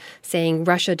record saying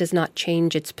Russia does not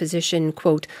change its position,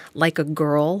 quote, like a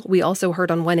girl. We also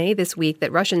heard on 1A this week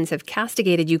that Russians have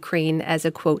castigated Ukraine as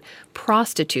a, quote,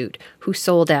 prostitute who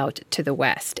sold out to the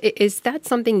West. Is that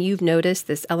something you've noticed,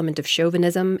 this element of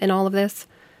chauvinism in all of this?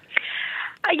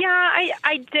 Yeah,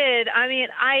 I did. I mean,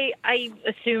 I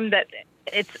assume that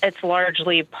it's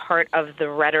largely part of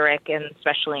the rhetoric, and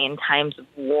especially in times of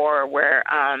war where,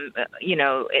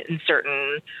 in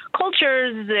certain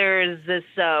cultures, there's this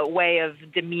way of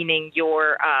demeaning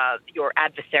your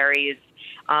adversaries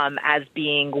as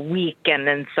being weak, and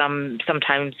then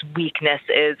sometimes weakness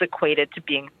is equated to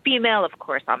being female. Of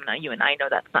course, you and I know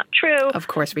that's not true. Of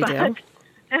course we do.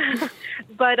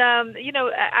 But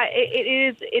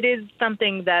it is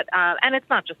something that, and it's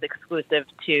not just exclusive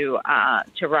to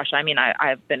Russia. I mean,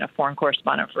 I've been a foreign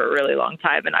correspondent for a really long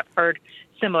time, and I've heard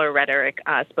similar rhetoric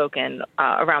spoken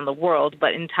around the world.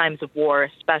 But in times of war,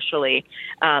 especially,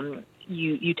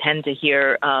 you tend to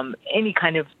hear any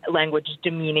kind of language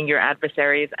demeaning your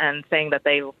adversaries and saying that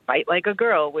they fight like a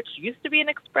girl, which used to be an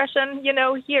expression,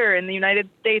 here in the United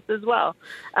States as well.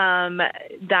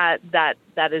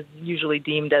 That is usually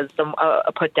deemed as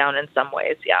a put down in some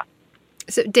ways. Yeah.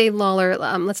 So, Dave Lawler,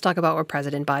 let's talk about what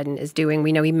President Biden is doing.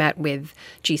 We know he met with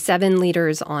G7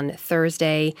 leaders on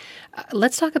Thursday.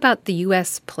 Let's talk about the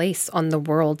U.S. place on the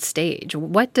world stage.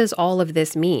 What does all of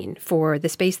this mean for the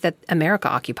space that America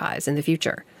occupies in the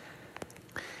future?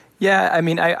 Yeah, I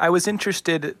mean, I was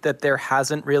interested that there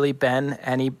hasn't really been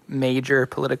any major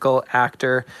political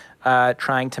actor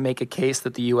trying to make a case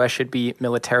that the U.S. should be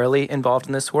militarily involved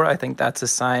in this war. I think that's a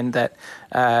sign that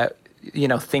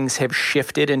things have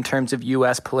shifted in terms of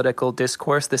U.S. political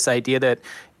discourse. This idea that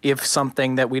if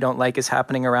something that we don't like is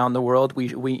happening around the world,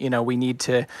 we need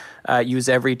to use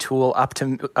every tool up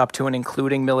to and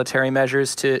including military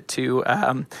measures to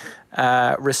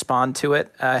respond to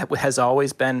it. Has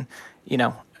always been,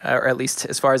 or at least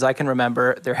as far as I can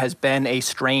remember, there has been a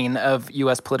strain of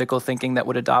U.S. political thinking that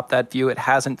would adopt that view. It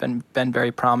hasn't been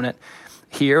very prominent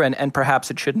here, and perhaps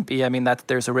it shouldn't be. I mean, that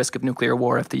there's a risk of nuclear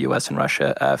war if the U.S. and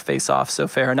Russia face off, so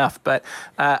fair enough. But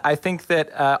I think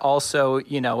that also,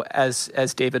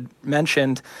 as David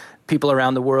mentioned, people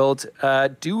around the world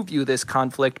do view this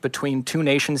conflict between two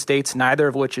nation states, neither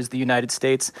of which is the United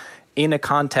States, in a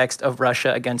context of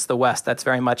Russia against the West. That's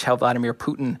very much how Vladimir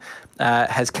Putin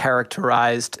has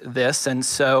characterized this. And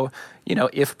so,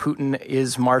 if Putin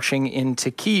is marching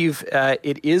into Kyiv,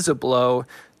 it is a blow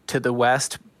to the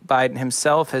West. Biden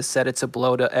himself has said it's a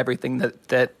blow to everything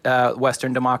that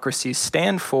Western democracies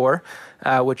stand for,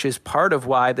 which is part of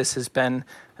why this has been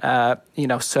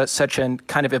such a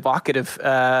kind of evocative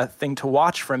thing to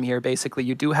watch from here. Basically,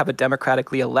 you do have a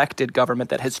democratically elected government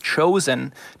that has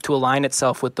chosen to align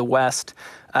itself with the West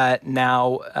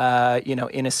now,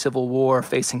 in a civil war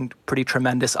facing pretty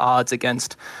tremendous odds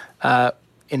against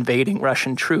invading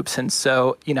Russian troops. And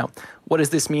so, what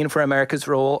does this mean for America's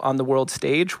role on the world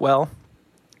stage? Well,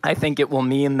 I think it will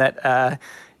mean that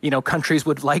countries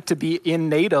would like to be in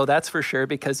NATO, that's for sure,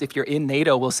 because if you're in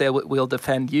NATO, we'll say we'll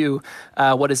defend you.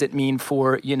 What does it mean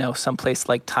for, someplace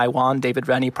like Taiwan? David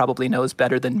Rennie probably knows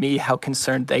better than me how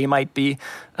concerned they might be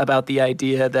about the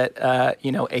idea that,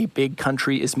 a big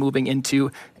country is moving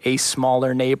into a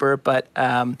smaller neighbor. But,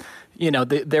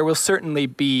 there will certainly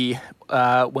be,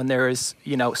 when there is,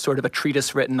 sort of a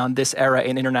treatise written on this era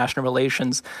in international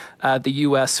relations, the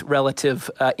U.S.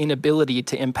 relative inability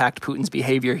to impact Putin's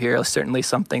behavior here is certainly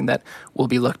something that will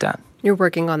be looked at. You're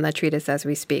working on that treatise as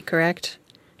we speak, correct?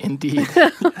 Indeed.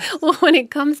 Well, when it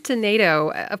comes to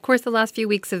NATO, of course, the last few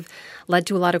weeks have led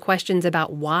to a lot of questions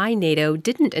about why NATO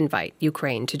didn't invite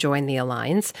Ukraine to join the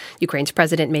alliance. Ukraine's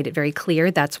president made it very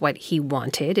clear that's what he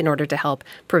wanted in order to help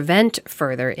prevent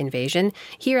further invasion.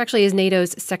 Here actually is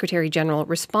NATO's Secretary General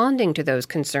responding to those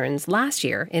concerns last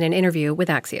year in an interview with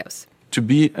Axios. To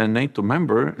be a NATO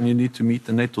member, you need to meet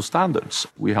the NATO standards.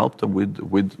 We help them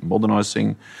with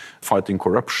modernizing, fighting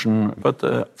corruption, but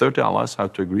 30 allies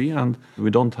have to agree, and we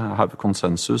don't have a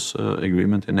consensus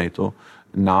agreement in NATO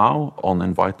now on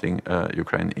inviting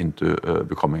Ukraine into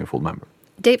becoming a full member.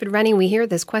 David Rennie, we hear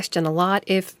this question a lot.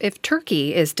 If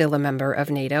Turkey is still a member of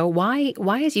NATO,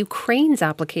 why is Ukraine's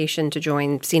application to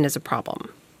join seen as a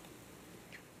problem?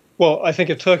 Well, I think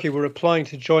if Turkey were applying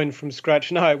to join from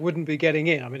scratch now, it wouldn't be getting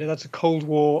in. I mean, that's a Cold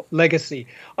War legacy.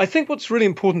 I think what's really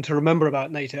important to remember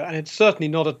about NATO, and it's certainly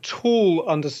not at all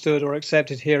understood or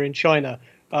accepted here in China,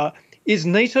 is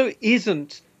NATO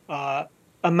isn't a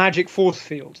magic force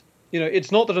field.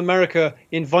 It's not that America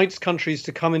invites countries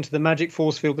to come into the magic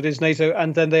force field that is NATO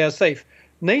and then they are safe.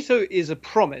 NATO is a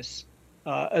promise,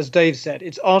 as Dave said.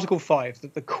 It's Article 5,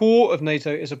 that the core of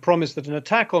NATO is a promise that an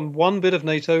attack on one bit of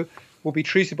NATO will be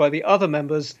treated by the other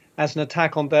members as an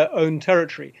attack on their own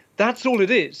territory. That's all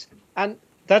it is. And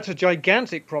that's a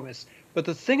gigantic promise. But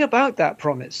the thing about that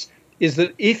promise is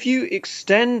that if you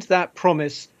extend that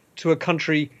promise to a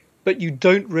country, but you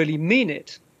don't really mean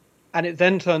it, and it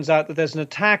then turns out that there's an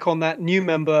attack on that new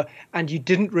member, and you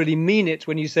didn't really mean it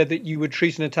when you said that you would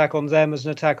treat an attack on them as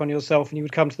an attack on yourself and you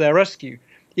would come to their rescue.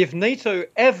 If NATO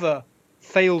ever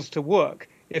fails to work,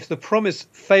 if the promise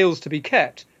fails to be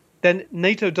kept, then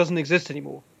NATO doesn't exist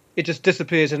anymore. It just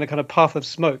disappears in a kind of puff of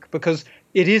smoke, because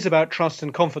it is about trust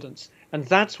and confidence. And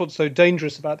that's what's so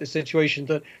dangerous about this situation,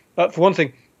 that, for one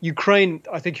thing, Ukraine,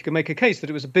 I think you can make a case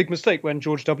that it was a big mistake when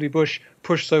George W. Bush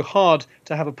pushed so hard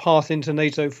to have a path into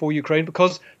NATO for Ukraine,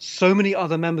 because so many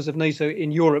other members of NATO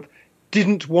in Europe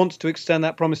didn't want to extend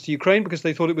that promise to Ukraine because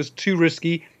they thought it was too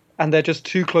risky and they're just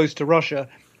too close to Russia.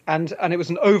 And it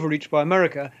was an overreach by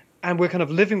America. And we're kind of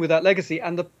living with that legacy.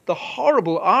 And the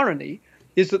horrible irony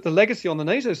is that the legacy on the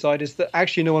NATO side is that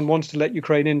actually no one wants to let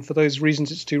Ukraine in for those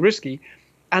reasons. It's too risky.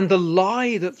 And the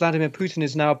lie that Vladimir Putin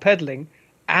is now peddling,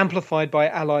 amplified by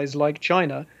allies like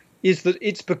China, is that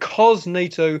it's because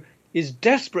NATO is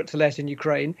desperate to let in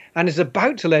Ukraine and is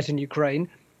about to let in Ukraine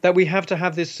that we have to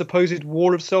have this supposed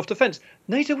war of self-defense.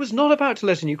 NATO was not about to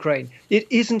let in Ukraine. It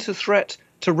isn't a threat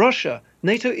to Russia.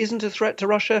 NATO isn't a threat to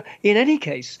Russia in any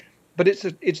case. But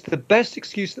it's the best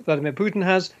excuse that Vladimir Putin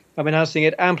has. I mean, now seeing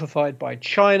it amplified by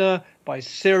China, by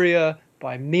Syria,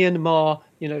 by Myanmar.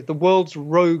 The world's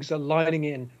rogues are lining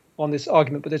in on this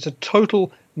argument, but it's a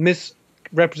total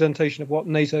misrepresentation of what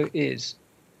NATO is.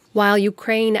 While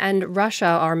Ukraine and Russia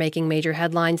are making major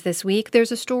headlines this week,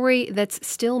 there's a story that's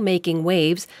still making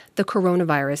waves: the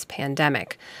coronavirus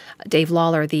pandemic. Dave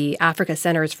Lawler, the Africa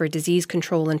Centers for Disease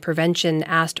Control and Prevention,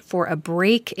 asked for a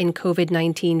break in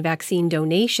COVID-19 vaccine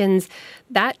donations.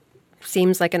 That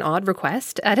seems like an odd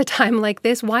request at a time like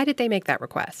this. Why did they make that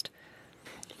request?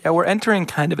 Yeah, we're entering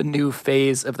kind of a new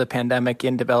phase of the pandemic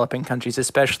in developing countries,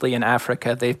 especially in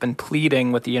Africa. They've been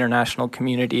pleading with the international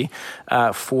community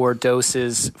for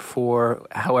doses for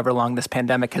however long this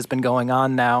pandemic has been going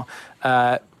on now.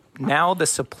 Now the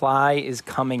supply is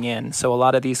coming in. So a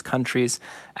lot of these countries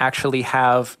actually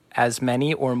have as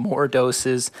many or more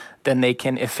doses than they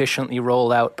can efficiently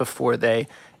roll out before they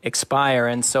expire.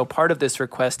 And so part of this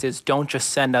request is don't just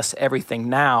send us everything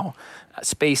now.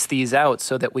 Space these out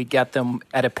so that we get them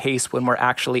at a pace when we're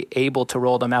actually able to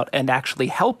roll them out and actually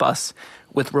help us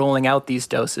with rolling out these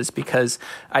doses. Because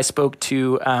I spoke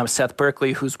to Seth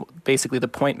Berkley, who's basically the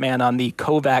point man on the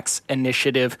COVAX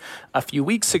initiative a few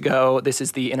weeks ago. This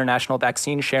is the International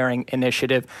Vaccine Sharing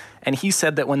Initiative. And he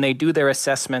said that when they do their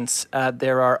assessments,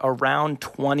 there are around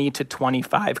 20 to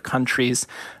 25 countries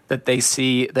that they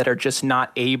see that are just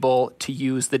not able to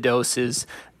use the doses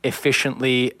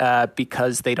efficiently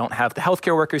because they don't have the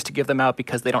healthcare workers to give them out,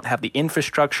 because they don't have the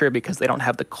infrastructure, because they don't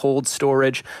have the cold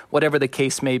storage, whatever the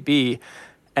case may be.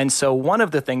 And so one of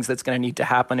the things that's going to need to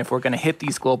happen if we're going to hit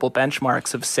these global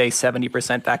benchmarks of, say,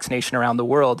 70% vaccination around the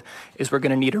world is we're going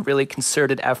to need a really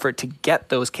concerted effort to get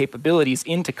those capabilities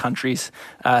into countries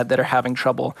that are having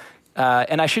trouble.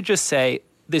 And I should just say,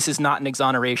 this is not an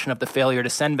exoneration of the failure to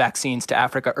send vaccines to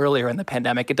Africa earlier in the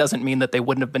pandemic. It doesn't mean that they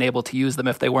wouldn't have been able to use them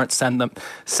if they weren't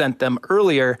sent them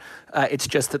earlier. It's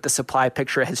just that the supply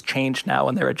picture has changed now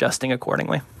and they're adjusting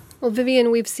accordingly. Well,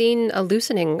 Vivian, we've seen a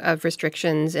loosening of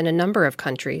restrictions in a number of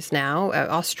countries now.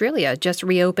 Australia just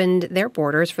reopened their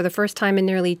borders for the first time in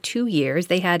nearly 2 years.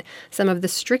 They had some of the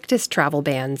strictest travel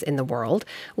bans in the world.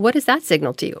 What does that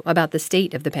signal to you about the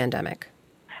state of the pandemic?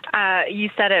 You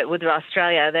said it with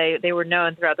Australia. They were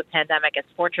known throughout the pandemic as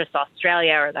Fortress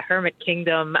Australia or the Hermit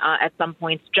Kingdom at some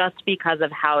points just because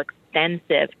of how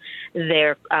extensive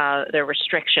their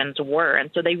restrictions were. And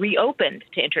so they reopened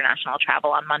to international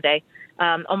travel on Monday,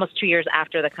 almost 2 years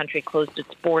after the country closed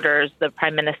its borders. The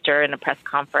prime minister in a press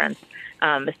conference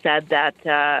said that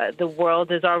the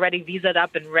world is already visaed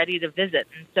up and ready to visit.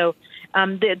 And so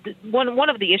one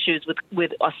of the issues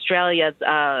with Australia's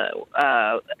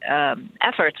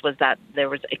efforts was that there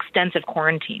was extensive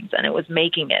quarantines, and it was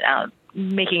making it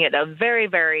a very,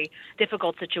 very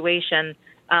difficult situation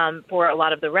for a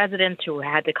lot of the residents who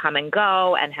had to come and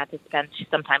go and had to spend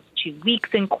sometimes 2 weeks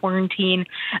in quarantine.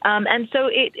 And so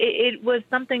it was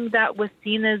something that was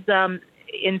seen as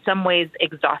in some ways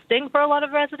exhausting for a lot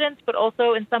of residents, but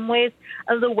also in some ways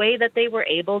the way that they were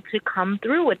able to come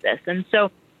through with this. And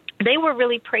so they were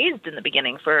really praised in the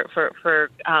beginning for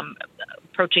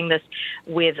approaching this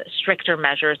with stricter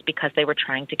measures because they were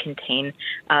trying to contain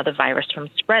the virus from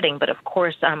spreading. But of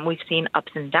course, we've seen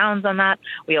ups and downs on that.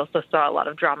 We also saw a lot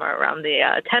of drama around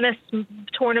the tennis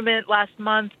tournament last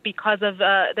month because of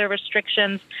their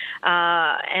restrictions.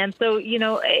 And so,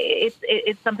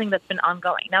 it's something that's been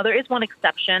ongoing. Now, there is one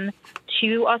exception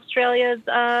to Australia's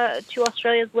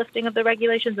lifting of the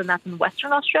regulations, and that's in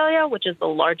Western Australia, which is the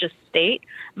largest state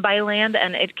by land,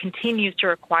 and it continues to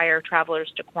require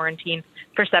travelers to quarantine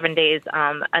for 7 days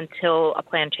until a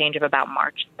planned change of about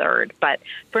March 3rd. But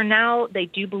for now, they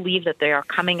do believe that they are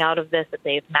coming out of this, that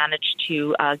they've managed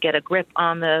to get a grip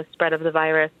on the spread of the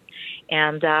virus,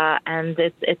 and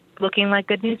it's looking like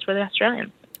good news for the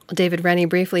Australians. David Rennie,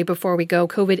 briefly before we go,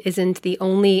 COVID isn't the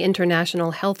only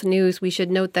international health news. We should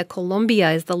note that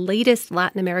Colombia is the latest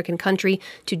Latin American country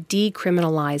to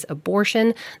decriminalize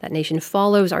abortion. That nation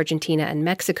follows Argentina and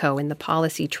Mexico in the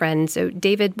policy trend. So,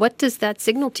 David, what does that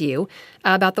signal to you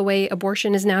about the way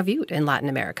abortion is now viewed in Latin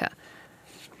America?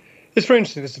 It's very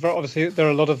interesting. Obviously, there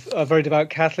are a lot of very devout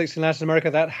Catholics in Latin America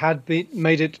that had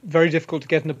made it very difficult to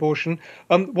get an abortion.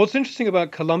 What's interesting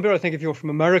about Colombia, I think if you're from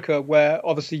America, where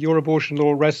obviously your abortion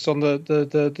law rests on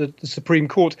the Supreme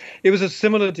Court, it was a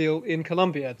similar deal in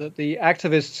Colombia, that the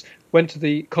activists went to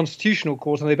the Constitutional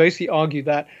Court and they basically argued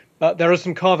that there are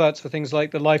some carve-outs for things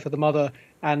like the life of the mother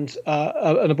and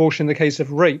an abortion in the case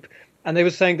of rape. And they were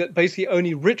saying that basically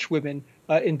only rich women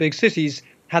in big cities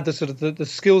had the sort of the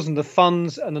skills and the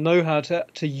funds and the know-how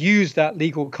to use that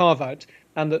legal carve-out,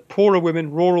 and that poorer women,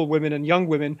 rural women and young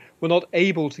women were not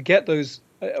able to get those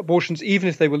abortions even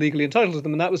if they were legally entitled to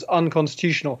them, and that was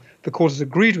unconstitutional. The court has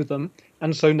agreed with them,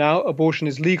 and so now abortion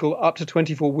is legal up to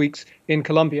 24 weeks in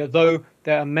Colombia, though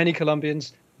there are many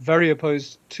Colombians very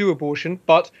opposed to abortion.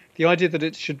 But the idea that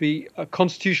it should be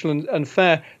constitutional and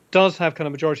fair does have kind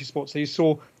of majority support. So you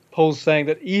saw polls saying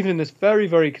that even in this very,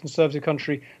 very conservative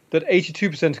country, that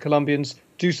 82% of Colombians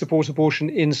do support abortion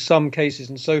in some cases.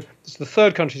 And so it's the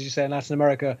third country, as you say, in Latin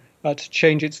America to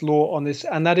change its law on this.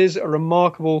 And that is a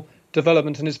remarkable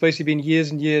development. And it's basically been years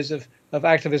and years of of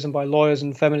activism by lawyers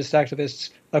and feminist activists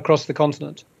across the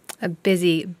continent. A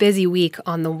busy, busy week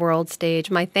on the world stage.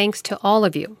 My thanks to all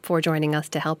of you for joining us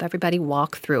to help everybody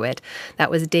walk through it. That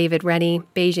was David Rennie,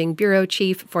 Beijing bureau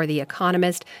chief for The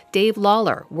Economist, Dave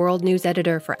Lawler, world news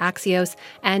editor for Axios,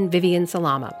 and Vivian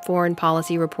Salama, foreign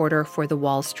policy reporter for The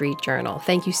Wall Street Journal.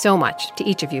 Thank you so much to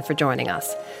each of you for joining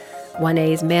us.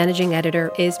 1A's managing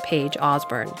editor is Paige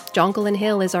Osborne. Jonquilyn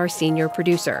Hill is our senior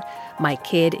producer. Mike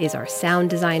Kidd is our sound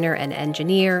designer and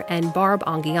engineer, and Barb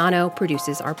Anguiano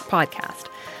produces our podcast.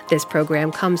 This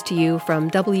program comes to you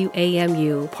from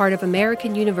WAMU, part of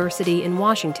American University in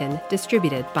Washington,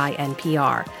 distributed by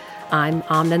NPR. I'm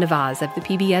Amna Nawaz of the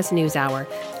PBS NewsHour.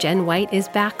 Jen White is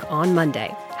back on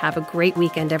Monday. Have a great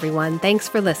weekend, everyone. Thanks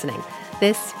for listening.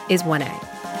 This is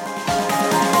 1A.